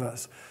 many of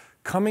us,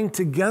 coming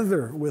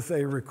together with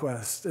a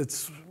request.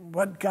 It's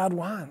what God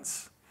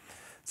wants.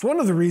 It's one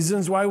of the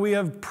reasons why we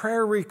have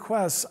prayer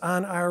requests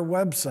on our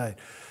website.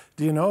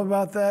 Do you know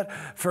about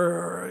that?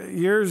 For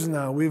years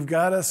now, we've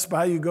got a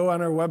spot. You go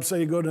on our website,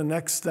 you go to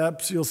Next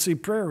Steps, you'll see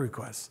prayer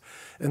requests.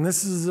 And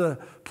this is a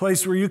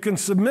place where you can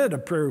submit a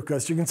prayer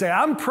request. You can say,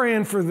 I'm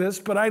praying for this,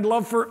 but I'd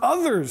love for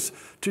others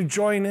to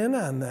join in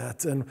on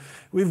that. And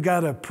we've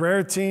got a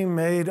prayer team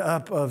made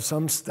up of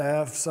some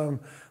staff, some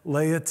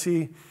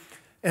laity,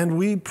 and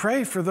we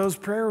pray for those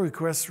prayer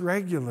requests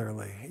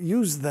regularly.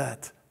 Use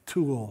that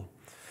tool.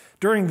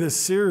 During this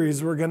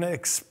series, we're going to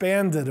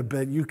expand it a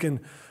bit. You can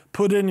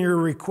put in your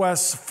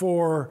requests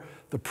for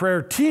the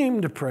prayer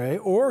team to pray,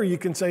 or you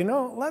can say,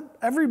 no, let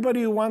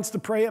everybody who wants to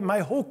pray at my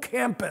whole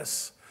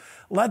campus,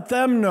 let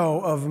them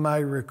know of my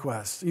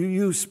request.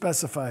 You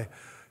specify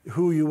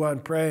who you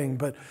want praying,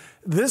 but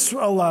this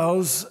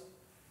allows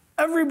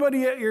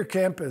everybody at your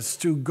campus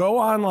to go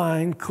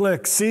online,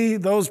 click, see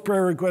those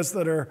prayer requests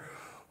that are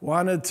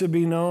wanted to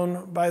be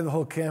known by the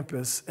whole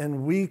campus,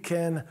 and we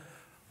can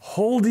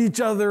hold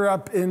each other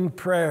up in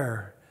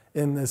prayer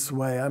in this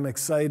way. I'm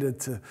excited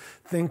to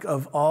think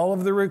of all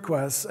of the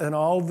requests and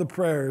all the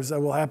prayers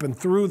that will happen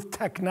through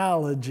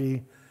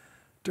technology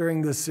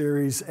during this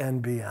series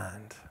and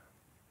beyond.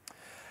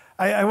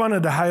 I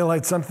wanted to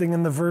highlight something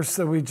in the verse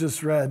that we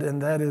just read,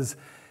 and that is,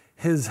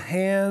 his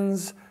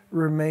hands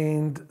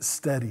remained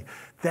steady.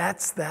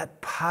 That's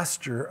that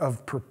posture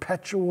of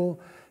perpetual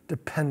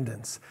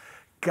dependence.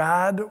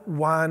 God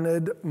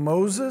wanted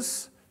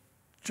Moses,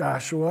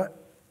 Joshua,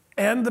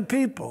 and the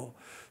people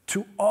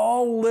to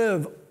all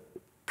live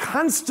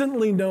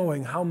constantly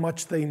knowing how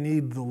much they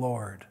need the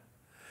Lord.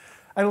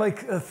 I like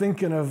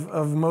thinking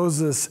of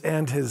Moses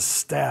and his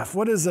staff.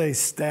 What is a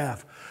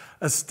staff?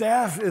 A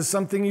staff is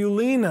something you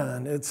lean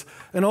on. It's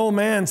an old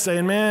man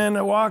saying,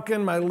 man,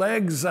 walking, my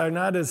legs are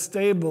not as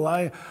stable.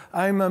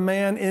 I'm a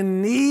man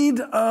in need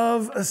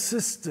of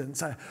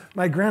assistance.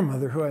 My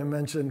grandmother, who I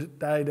mentioned,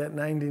 died at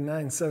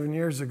 99, 7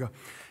 years ago.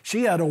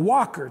 She had a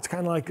walker. It's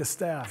kind of like a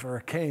staff or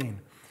a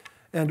cane.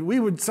 And we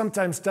would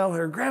sometimes tell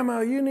her,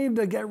 Grandma, you need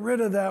to get rid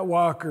of that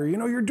walker. You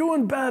know, you're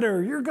doing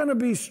better. You're going to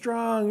be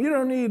strong. You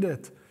don't need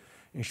it.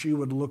 And she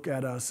would look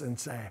at us and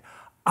say,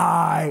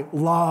 I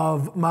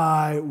love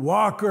my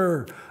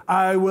walker.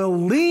 I will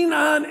lean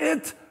on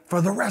it for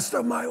the rest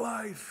of my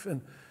life.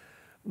 And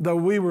though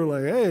we were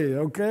like, hey,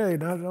 okay,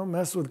 don't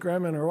mess with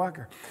Grandma and her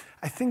walker.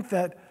 I think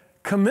that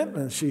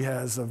commitment she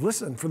has of,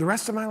 listen, for the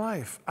rest of my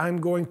life, I'm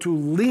going to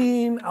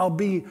lean, I'll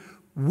be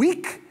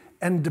weak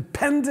and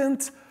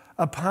dependent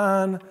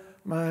upon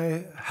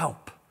my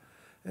help.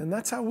 And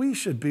that's how we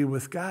should be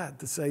with God,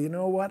 to say, you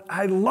know what?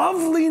 I love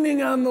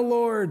leaning on the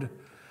Lord.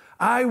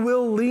 I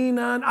will lean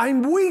on,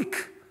 I'm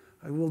weak.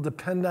 I will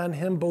depend on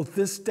him both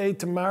this day,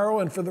 tomorrow,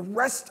 and for the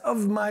rest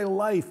of my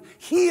life.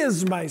 He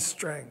is my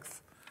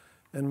strength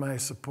and my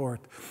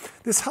support.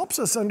 This helps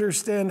us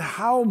understand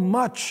how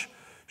much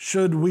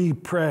should we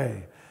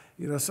pray.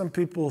 You know, some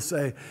people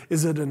say,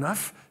 is it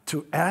enough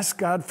to ask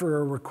God for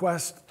a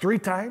request 3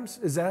 times?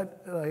 Is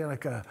that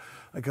like a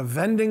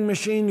vending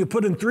machine? You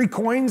put in 3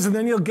 coins and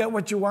then you'll get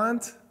what you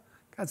want?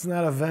 That's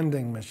not a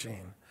vending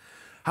machine.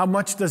 How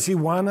much does he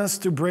want us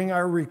to bring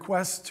our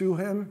requests to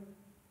him?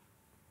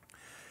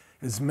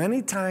 As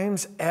many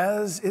times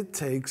as it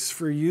takes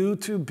for you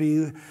to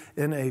be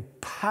in a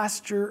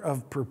posture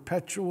of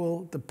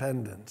perpetual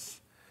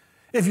dependence.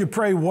 If you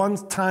pray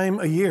 1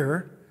 time a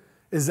year,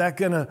 is that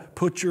going to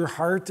put your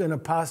heart in a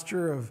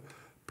posture of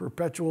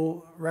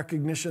perpetual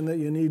recognition that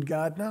you need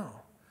God?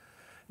 No.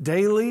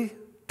 Daily,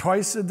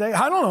 twice a day,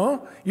 I don't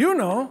know, you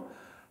know,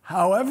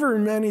 however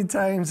many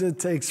times it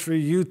takes for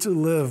you to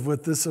live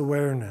with this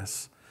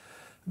awareness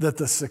that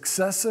the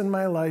success in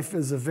my life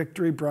is a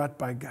victory brought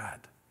by God.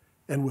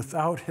 And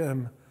without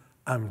him,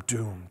 I'm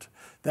doomed.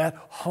 That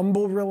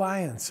humble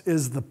reliance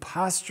is the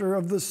posture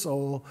of the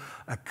soul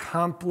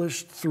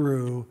accomplished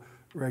through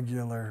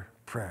regular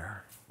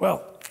prayer.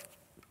 Well,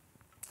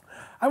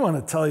 I want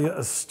to tell you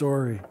a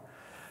story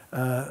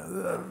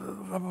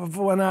of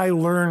when I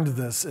learned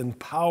this in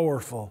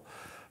powerful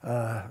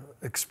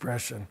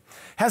expression.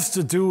 Has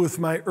to do with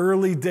my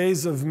early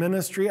days of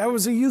ministry. I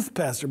was a youth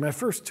pastor. My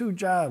first 2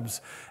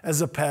 jobs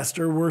as a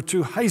pastor were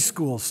to high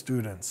school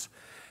students.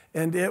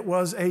 And it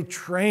was a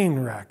train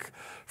wreck.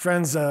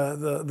 Friends,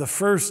 the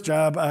first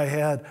job I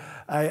had,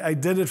 I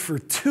did it for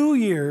 2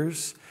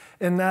 years,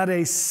 and not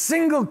a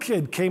single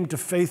kid came to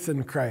faith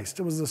in Christ.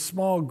 It was a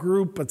small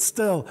group, but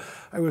still,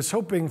 I was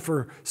hoping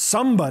for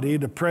somebody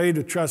to pray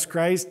to trust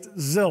Christ.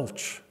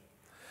 Zilch.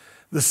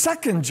 The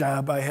second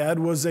job I had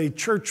was a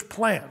church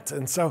plant,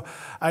 and so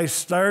I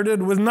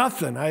started with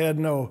nothing. I had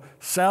no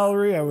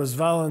salary, I was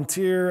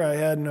volunteer, I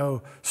had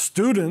no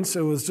students.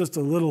 It was just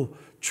a little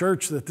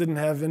church that didn't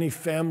have any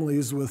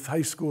families with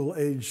high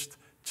school-aged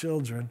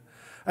children.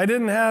 I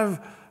didn't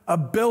have a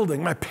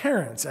building. My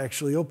parents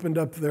actually opened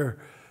up their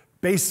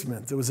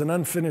basement. It was an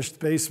unfinished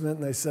basement,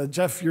 and they said,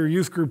 Jeff, your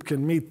youth group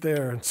can meet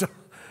there. And so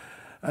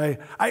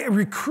I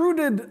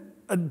recruited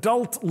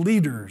adult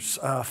leaders,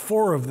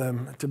 4 of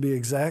them to be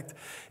exact,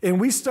 and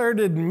we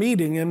started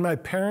meeting in my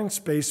parents'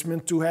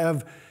 basement to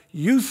have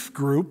youth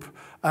group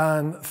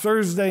on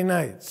Thursday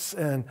nights.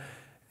 And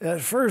at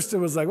first, it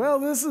was like, well,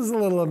 this is a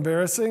little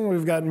embarrassing.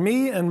 We've got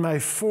me and my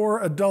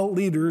 4 adult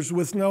leaders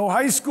with no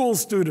high school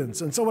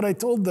students. And so what I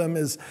told them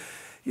is,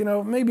 you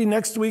know, maybe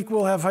next week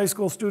we'll have high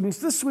school students.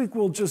 This week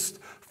we'll just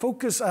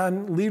focus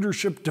on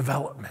leadership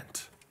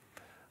development.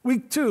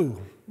 Week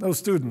 2, no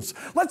students.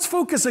 Let's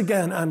focus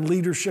again on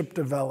leadership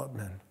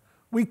development.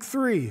 Week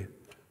 3,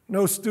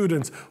 no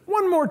students.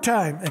 One more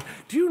time. And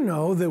do you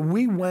know that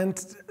we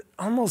went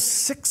almost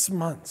 6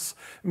 months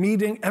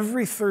meeting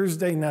every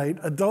Thursday night,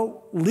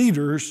 adult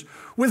leaders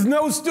with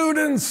no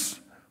students?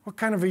 What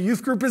kind of a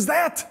youth group is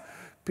that?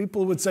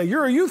 People would say,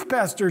 you're a youth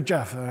pastor,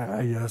 Jeff.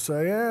 Yes,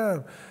 I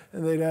am.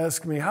 And they'd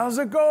ask me, how's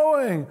it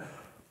going?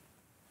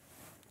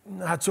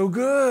 Not so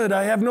good.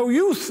 I have no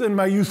youth in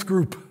my youth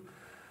group.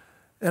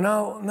 And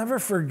I'll never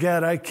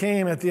forget, I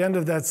came at the end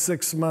of that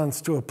 6 months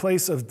to a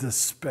place of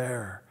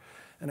despair.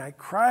 And I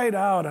cried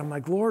out. I'm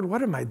like, Lord,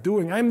 what am I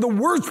doing? I'm the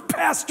worst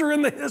pastor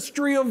in the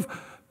history of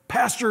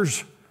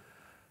pastors.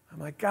 I'm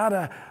like,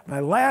 God, my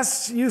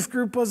last youth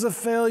group was a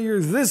failure.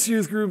 This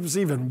youth group is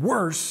even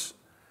worse.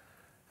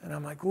 And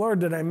I'm like, Lord,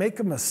 did I make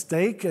a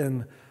mistake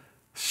in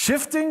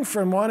shifting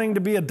from wanting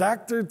to be a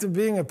doctor to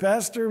being a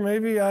pastor?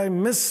 Maybe I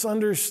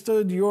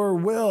misunderstood your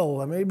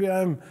will. Maybe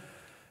I'm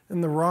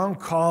in the wrong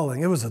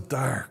calling. It was a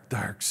dark,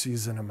 dark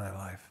season in my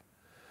life.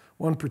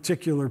 One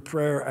particular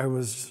prayer, I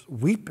was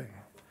weeping,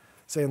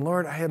 saying,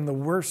 Lord, I am the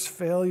worst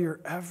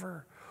failure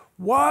ever.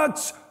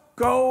 What's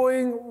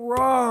going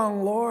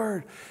wrong,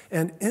 Lord?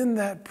 And in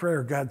that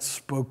prayer, God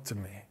spoke to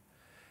me.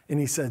 And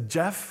he said,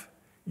 Jeff,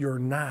 you're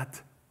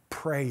not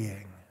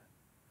praying.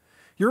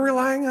 You're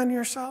relying on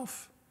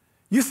yourself.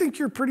 You think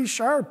you're pretty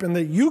sharp and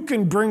that you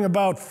can bring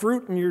about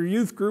fruit in your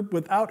youth group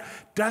without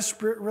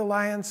desperate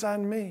reliance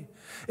on me.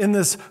 In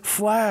this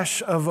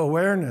flash of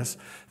awareness,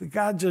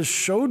 God just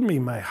showed me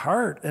my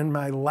heart and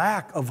my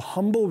lack of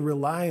humble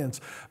reliance,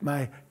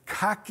 my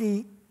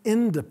cocky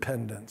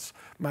independence,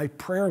 my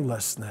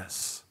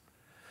prayerlessness.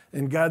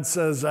 And God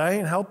says, I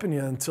ain't helping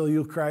you until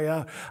you cry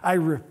out. I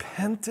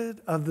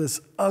repented of this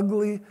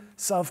ugly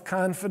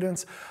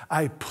self-confidence.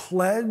 I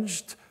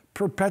pledged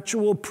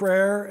perpetual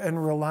prayer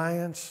and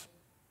reliance.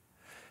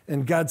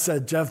 And God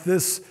said, Jeff,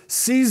 this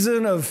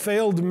season of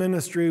failed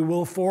ministry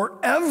will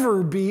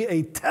forever be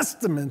a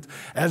testament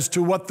as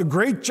to what the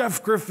great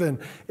Jeff Griffin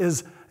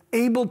is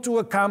able to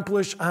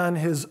accomplish on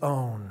his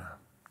own.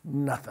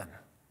 Nothing.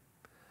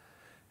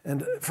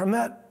 And from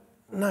that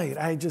night,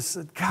 I just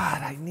said,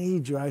 God, I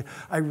need you.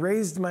 I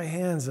raised my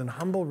hands in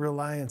humble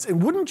reliance.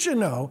 And wouldn't you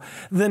know,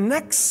 the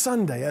next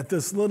Sunday at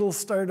this little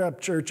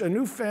startup church, a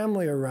new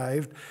family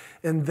arrived,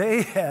 and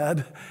they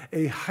had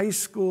a high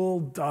school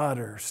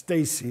daughter,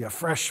 Stacy, a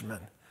freshman.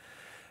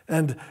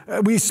 And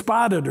we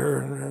spotted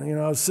her. You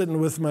know, I was sitting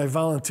with my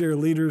volunteer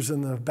leaders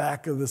in the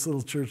back of this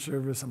little church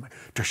service. I'm like,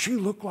 does she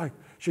look like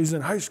she's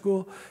in high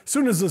school? As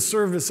soon as the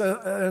service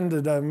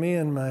ended, me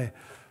and my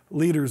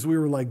leaders, we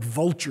were like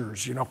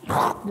vultures, you know,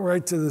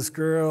 right to this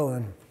girl.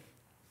 And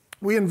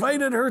we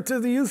invited her to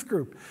the youth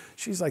group.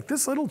 She's like,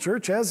 this little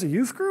church has a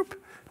youth group?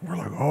 And we're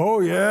like, oh,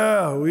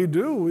 yeah, we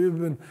do. We've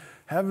been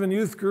having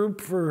youth group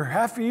for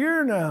half a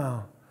year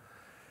now.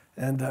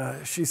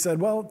 And she said,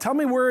 well, tell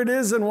me where it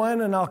is and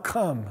when, and I'll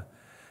come.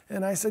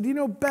 And I said, you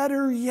know,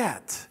 better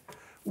yet,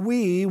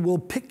 we will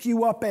pick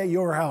you up at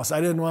your house.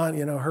 I didn't want,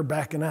 you know, her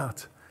backing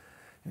out.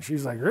 And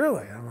she's like,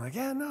 really? I'm like,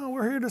 yeah, no,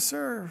 we're here to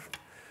serve.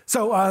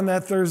 So on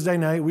that Thursday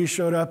night, we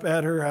showed up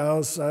at her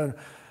house. I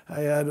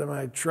had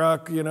my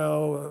truck, you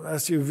know,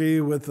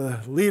 SUV with the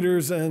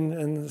leaders,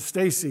 and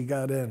Stacy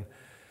got in.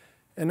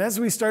 And as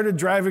we started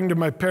driving to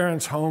my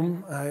parents'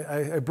 home,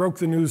 I broke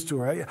the news to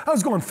her. I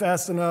was going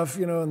fast enough,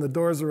 you know, and the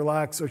doors were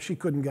locked, so she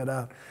couldn't get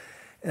out.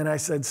 And I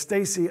said,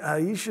 Stacy,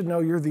 you should know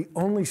you're the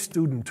only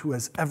student who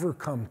has ever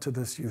come to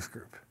this youth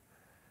group.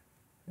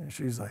 And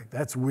she's like,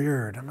 that's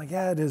weird. I'm like,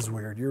 yeah, it is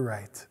weird. You're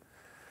right.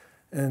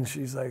 And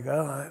she's like,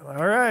 oh,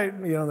 all right.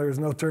 You know, there's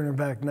no turning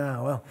back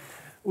now. Well,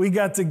 we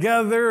got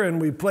together and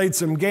we played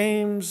some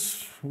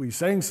games. We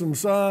sang some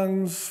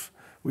songs.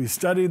 We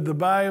studied the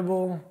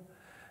Bible.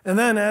 And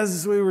then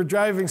as we were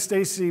driving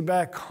Stacy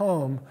back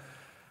home,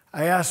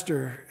 I asked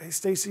her, hey,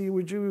 Stacy,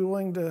 would you be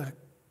willing to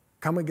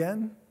come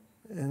again?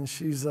 And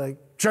she's like,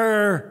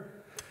 sure.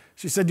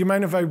 She said, do you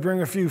mind if I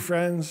bring a few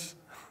friends?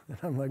 And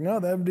I'm like, no,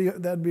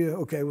 that'd be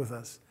okay with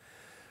us.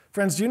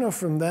 Friends, do you know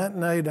from that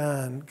night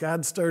on,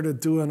 God started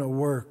doing a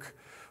work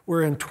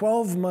where in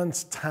 12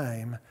 months'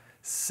 time,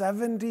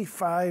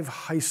 75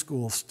 high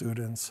school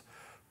students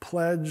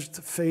pledged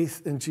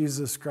faith in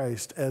Jesus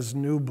Christ as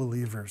new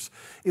believers.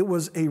 It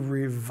was a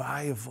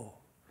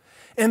revival.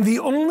 And the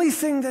only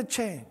thing that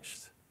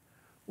changed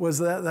was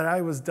that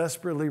I was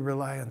desperately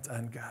reliant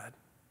on God.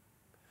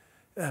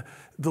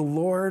 The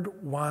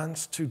Lord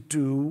wants to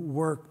do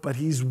work, but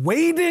he's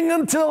waiting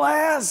until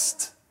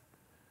asked.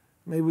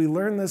 May we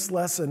learn this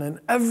lesson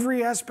in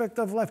every aspect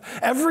of life.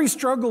 Every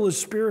struggle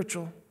is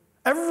spiritual.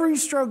 Every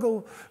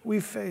struggle we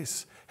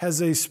face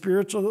has a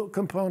spiritual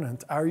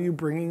component. Are you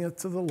bringing it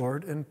to the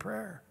Lord in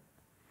prayer?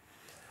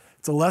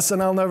 It's a lesson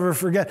I'll never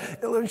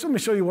forget. Let me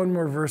show you one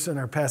more verse in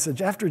our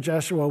passage. After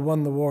Joshua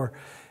won the war,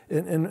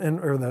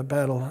 or the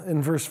battle,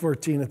 in verse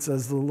 14 it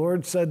says, the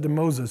Lord said to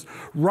Moses,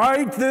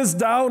 write this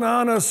down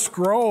on a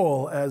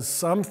scroll as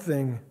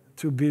something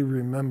to be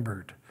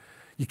remembered.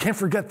 You can't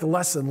forget the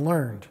lesson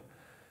learned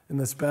in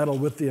this battle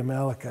with the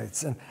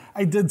Amalekites. And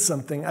I did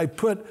something. I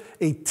put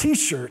a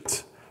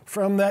T-shirt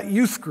from that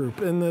youth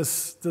group in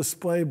this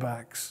display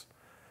box.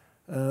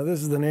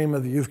 This is the name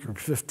of the youth group,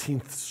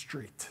 15th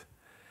Street.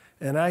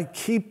 And I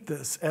keep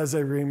this as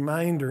a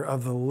reminder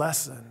of the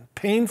lesson,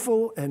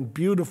 painful and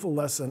beautiful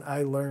lesson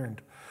I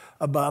learned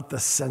about the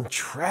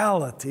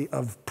centrality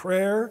of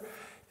prayer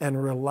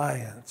and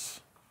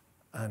reliance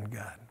on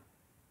God.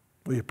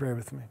 Will you pray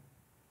with me?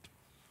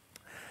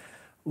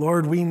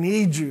 Lord, we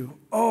need you.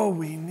 Oh,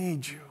 we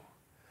need you.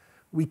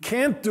 We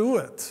can't do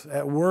it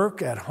at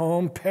work, at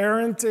home,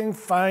 parenting,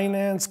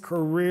 finance,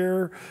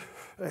 career,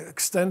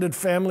 extended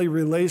family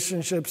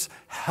relationships,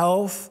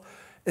 health.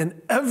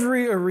 In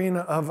every arena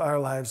of our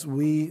lives,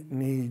 we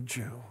need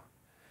you.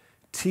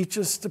 Teach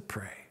us to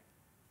pray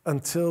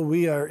until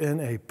we are in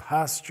a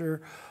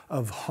posture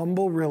of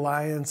humble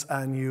reliance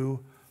on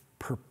you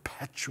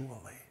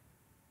perpetually.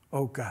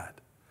 Oh God,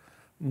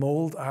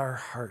 mold our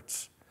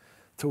hearts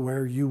to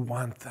where you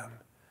want them,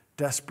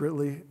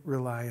 desperately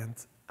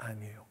reliant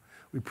on you.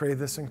 We pray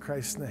this in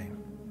Christ's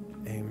name.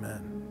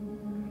 Amen.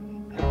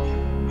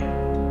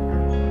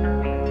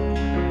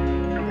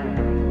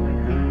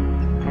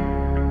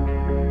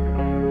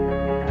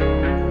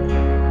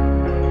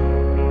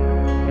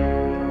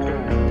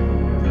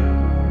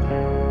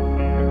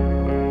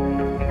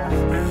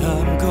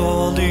 I'm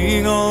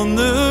calling on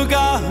the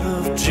God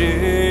of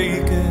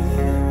Jacob.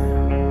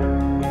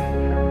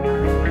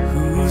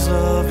 His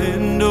love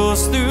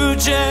endures through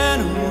generations.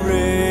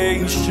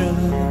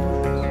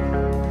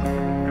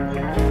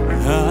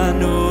 I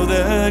know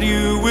that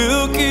you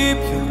will keep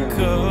your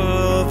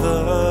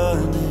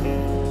covenant.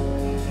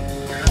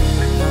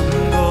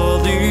 I'm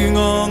calling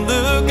on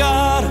the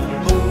God of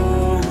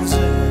Moses,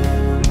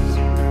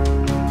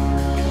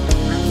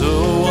 the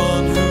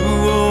one who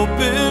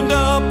opened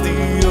up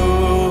the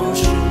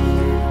ocean.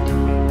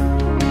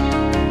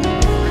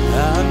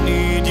 I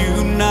need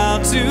you now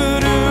to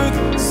do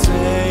the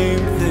same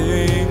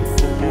thing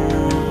for me.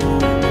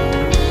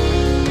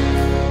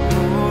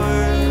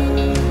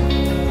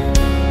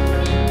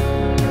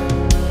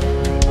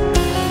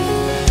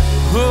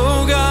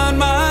 Oh God,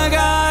 my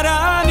God,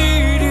 I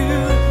need you.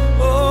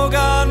 Oh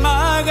God,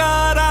 my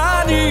God,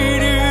 I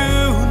need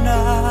you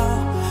now.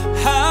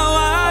 How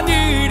I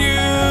need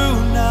you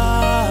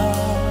now.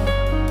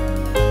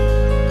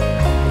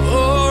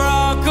 Oh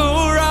rock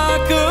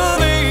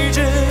of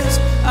ages,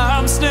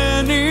 I'm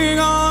standing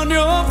on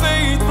your face.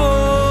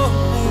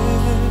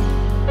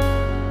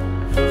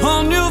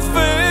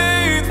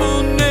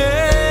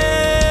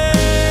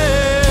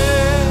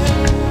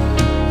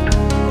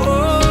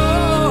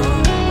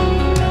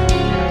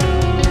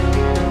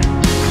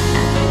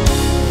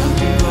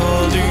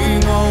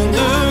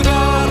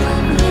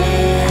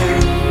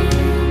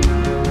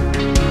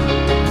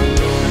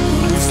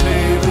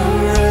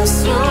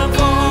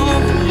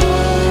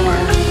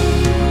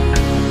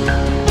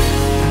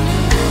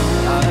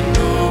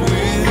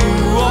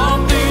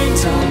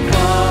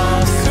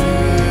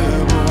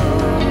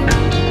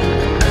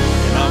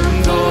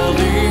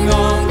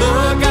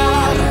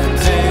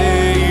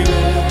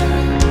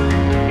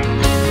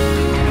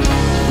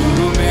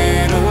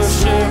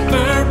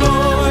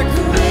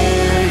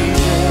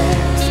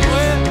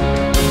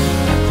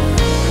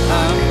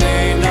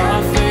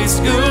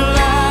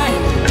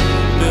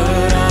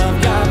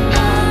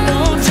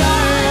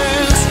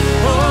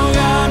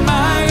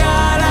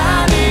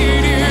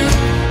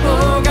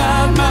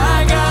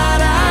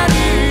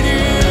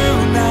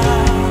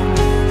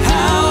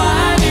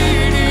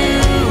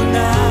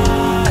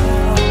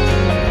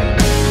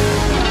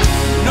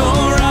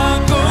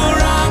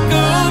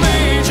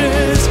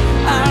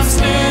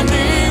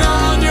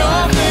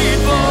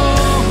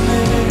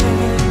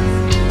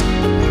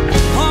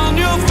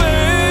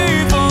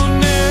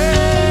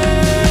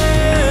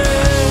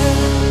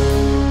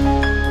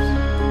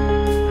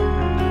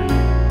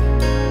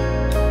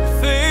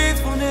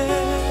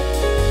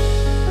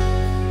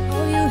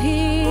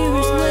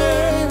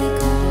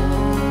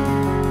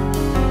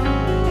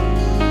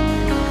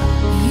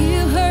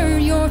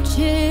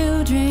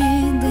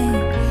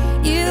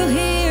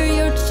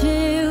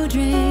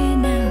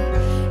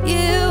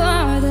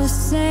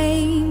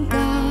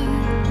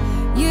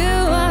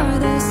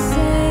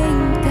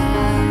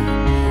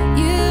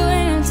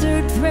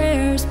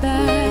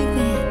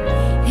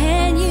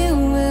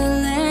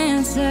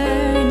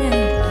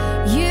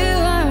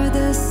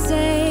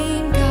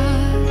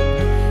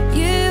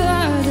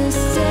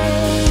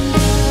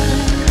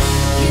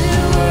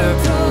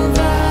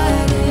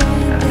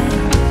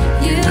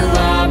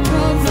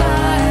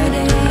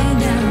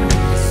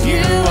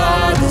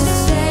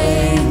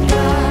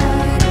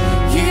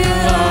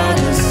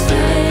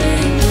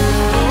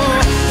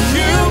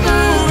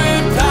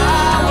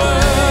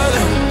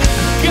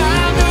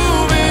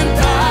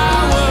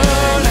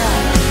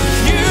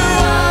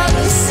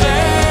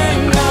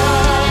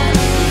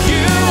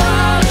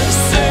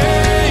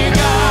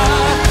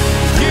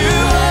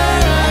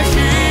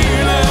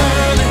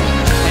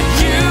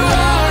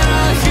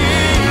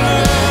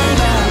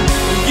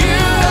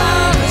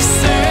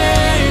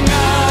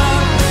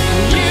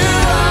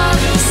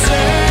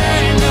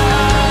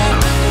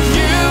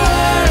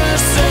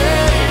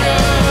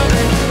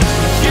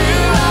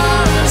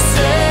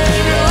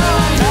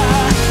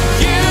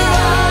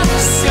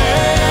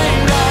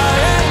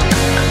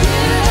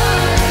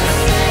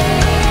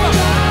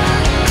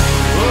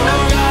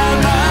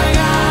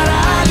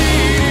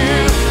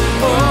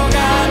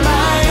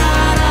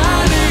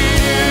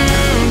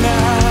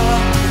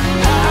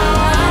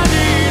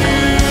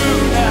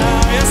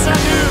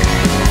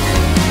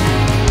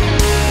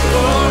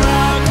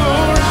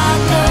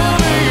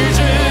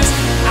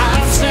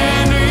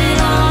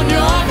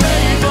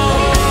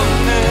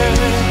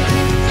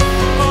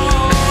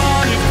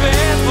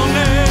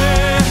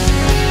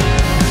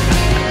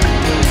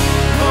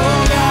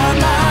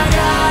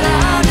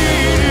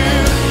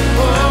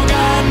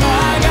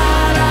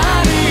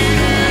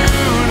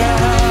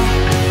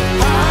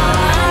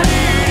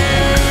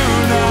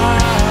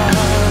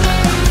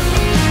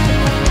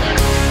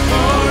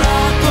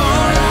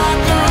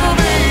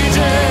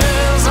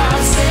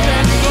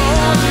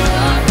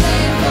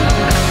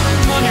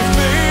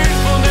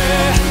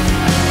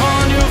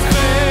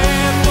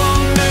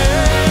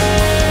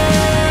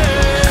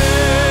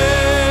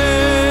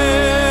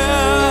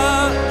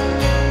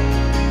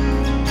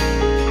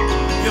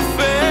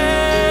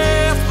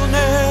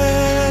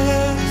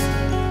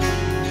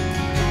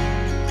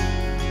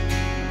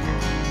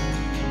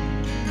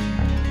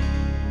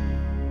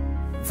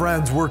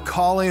 Friends, we're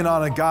calling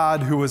on a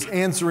God who was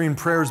answering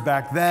prayers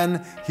back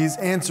then. He's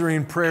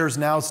answering prayers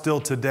now, still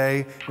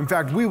today. In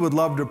fact, we would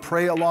love to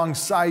pray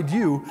alongside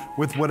you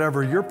with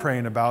whatever you're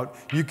praying about.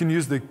 You can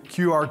use the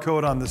QR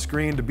code on the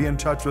screen to be in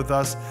touch with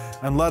us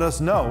and let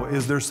us know,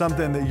 is there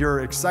something that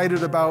you're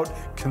excited about,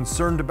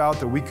 concerned about,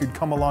 that we could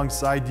come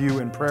alongside you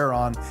in prayer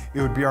on?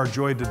 It would be our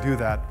joy to do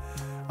that.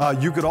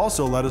 You could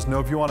also let us know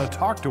if you want to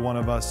talk to one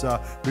of us.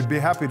 We'd be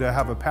happy to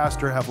have a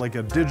pastor have like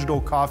a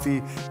digital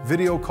coffee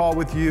video call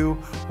with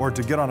you, or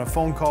to get on a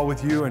phone call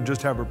with you and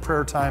just have a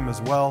prayer time as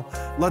well.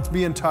 Let's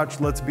be in touch.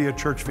 Let's be a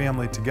church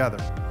family together.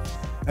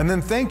 And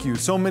then thank you.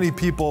 So many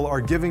people are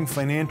giving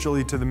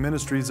financially to the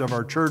ministries of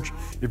our church.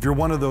 If you're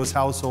one of those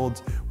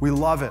households, we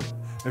love it.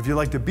 If you'd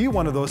like to be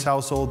one of those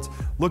households,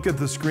 look at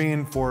the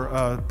screen for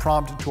a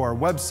prompt to our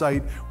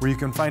website where you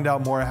can find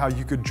out more how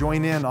you could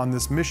join in on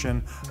this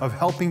mission of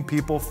helping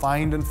people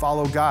find and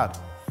follow God.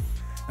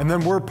 And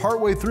then we're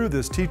partway through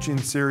this teaching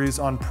series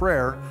on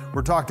prayer.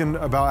 We're talking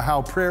about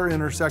how prayer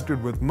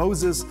intersected with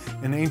Moses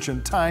in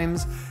ancient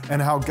times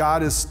and how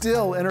God is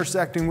still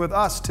intersecting with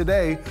us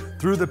today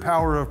through the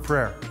power of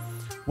prayer.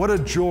 What a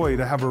joy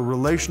to have a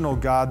relational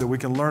God that we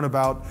can learn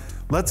about.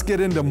 Let's get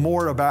into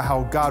more about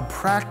how God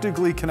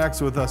practically connects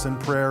with us in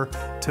prayer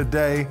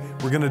today.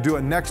 We're going to do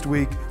it next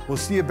week. We'll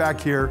see you back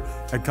here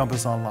at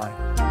Compass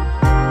Online.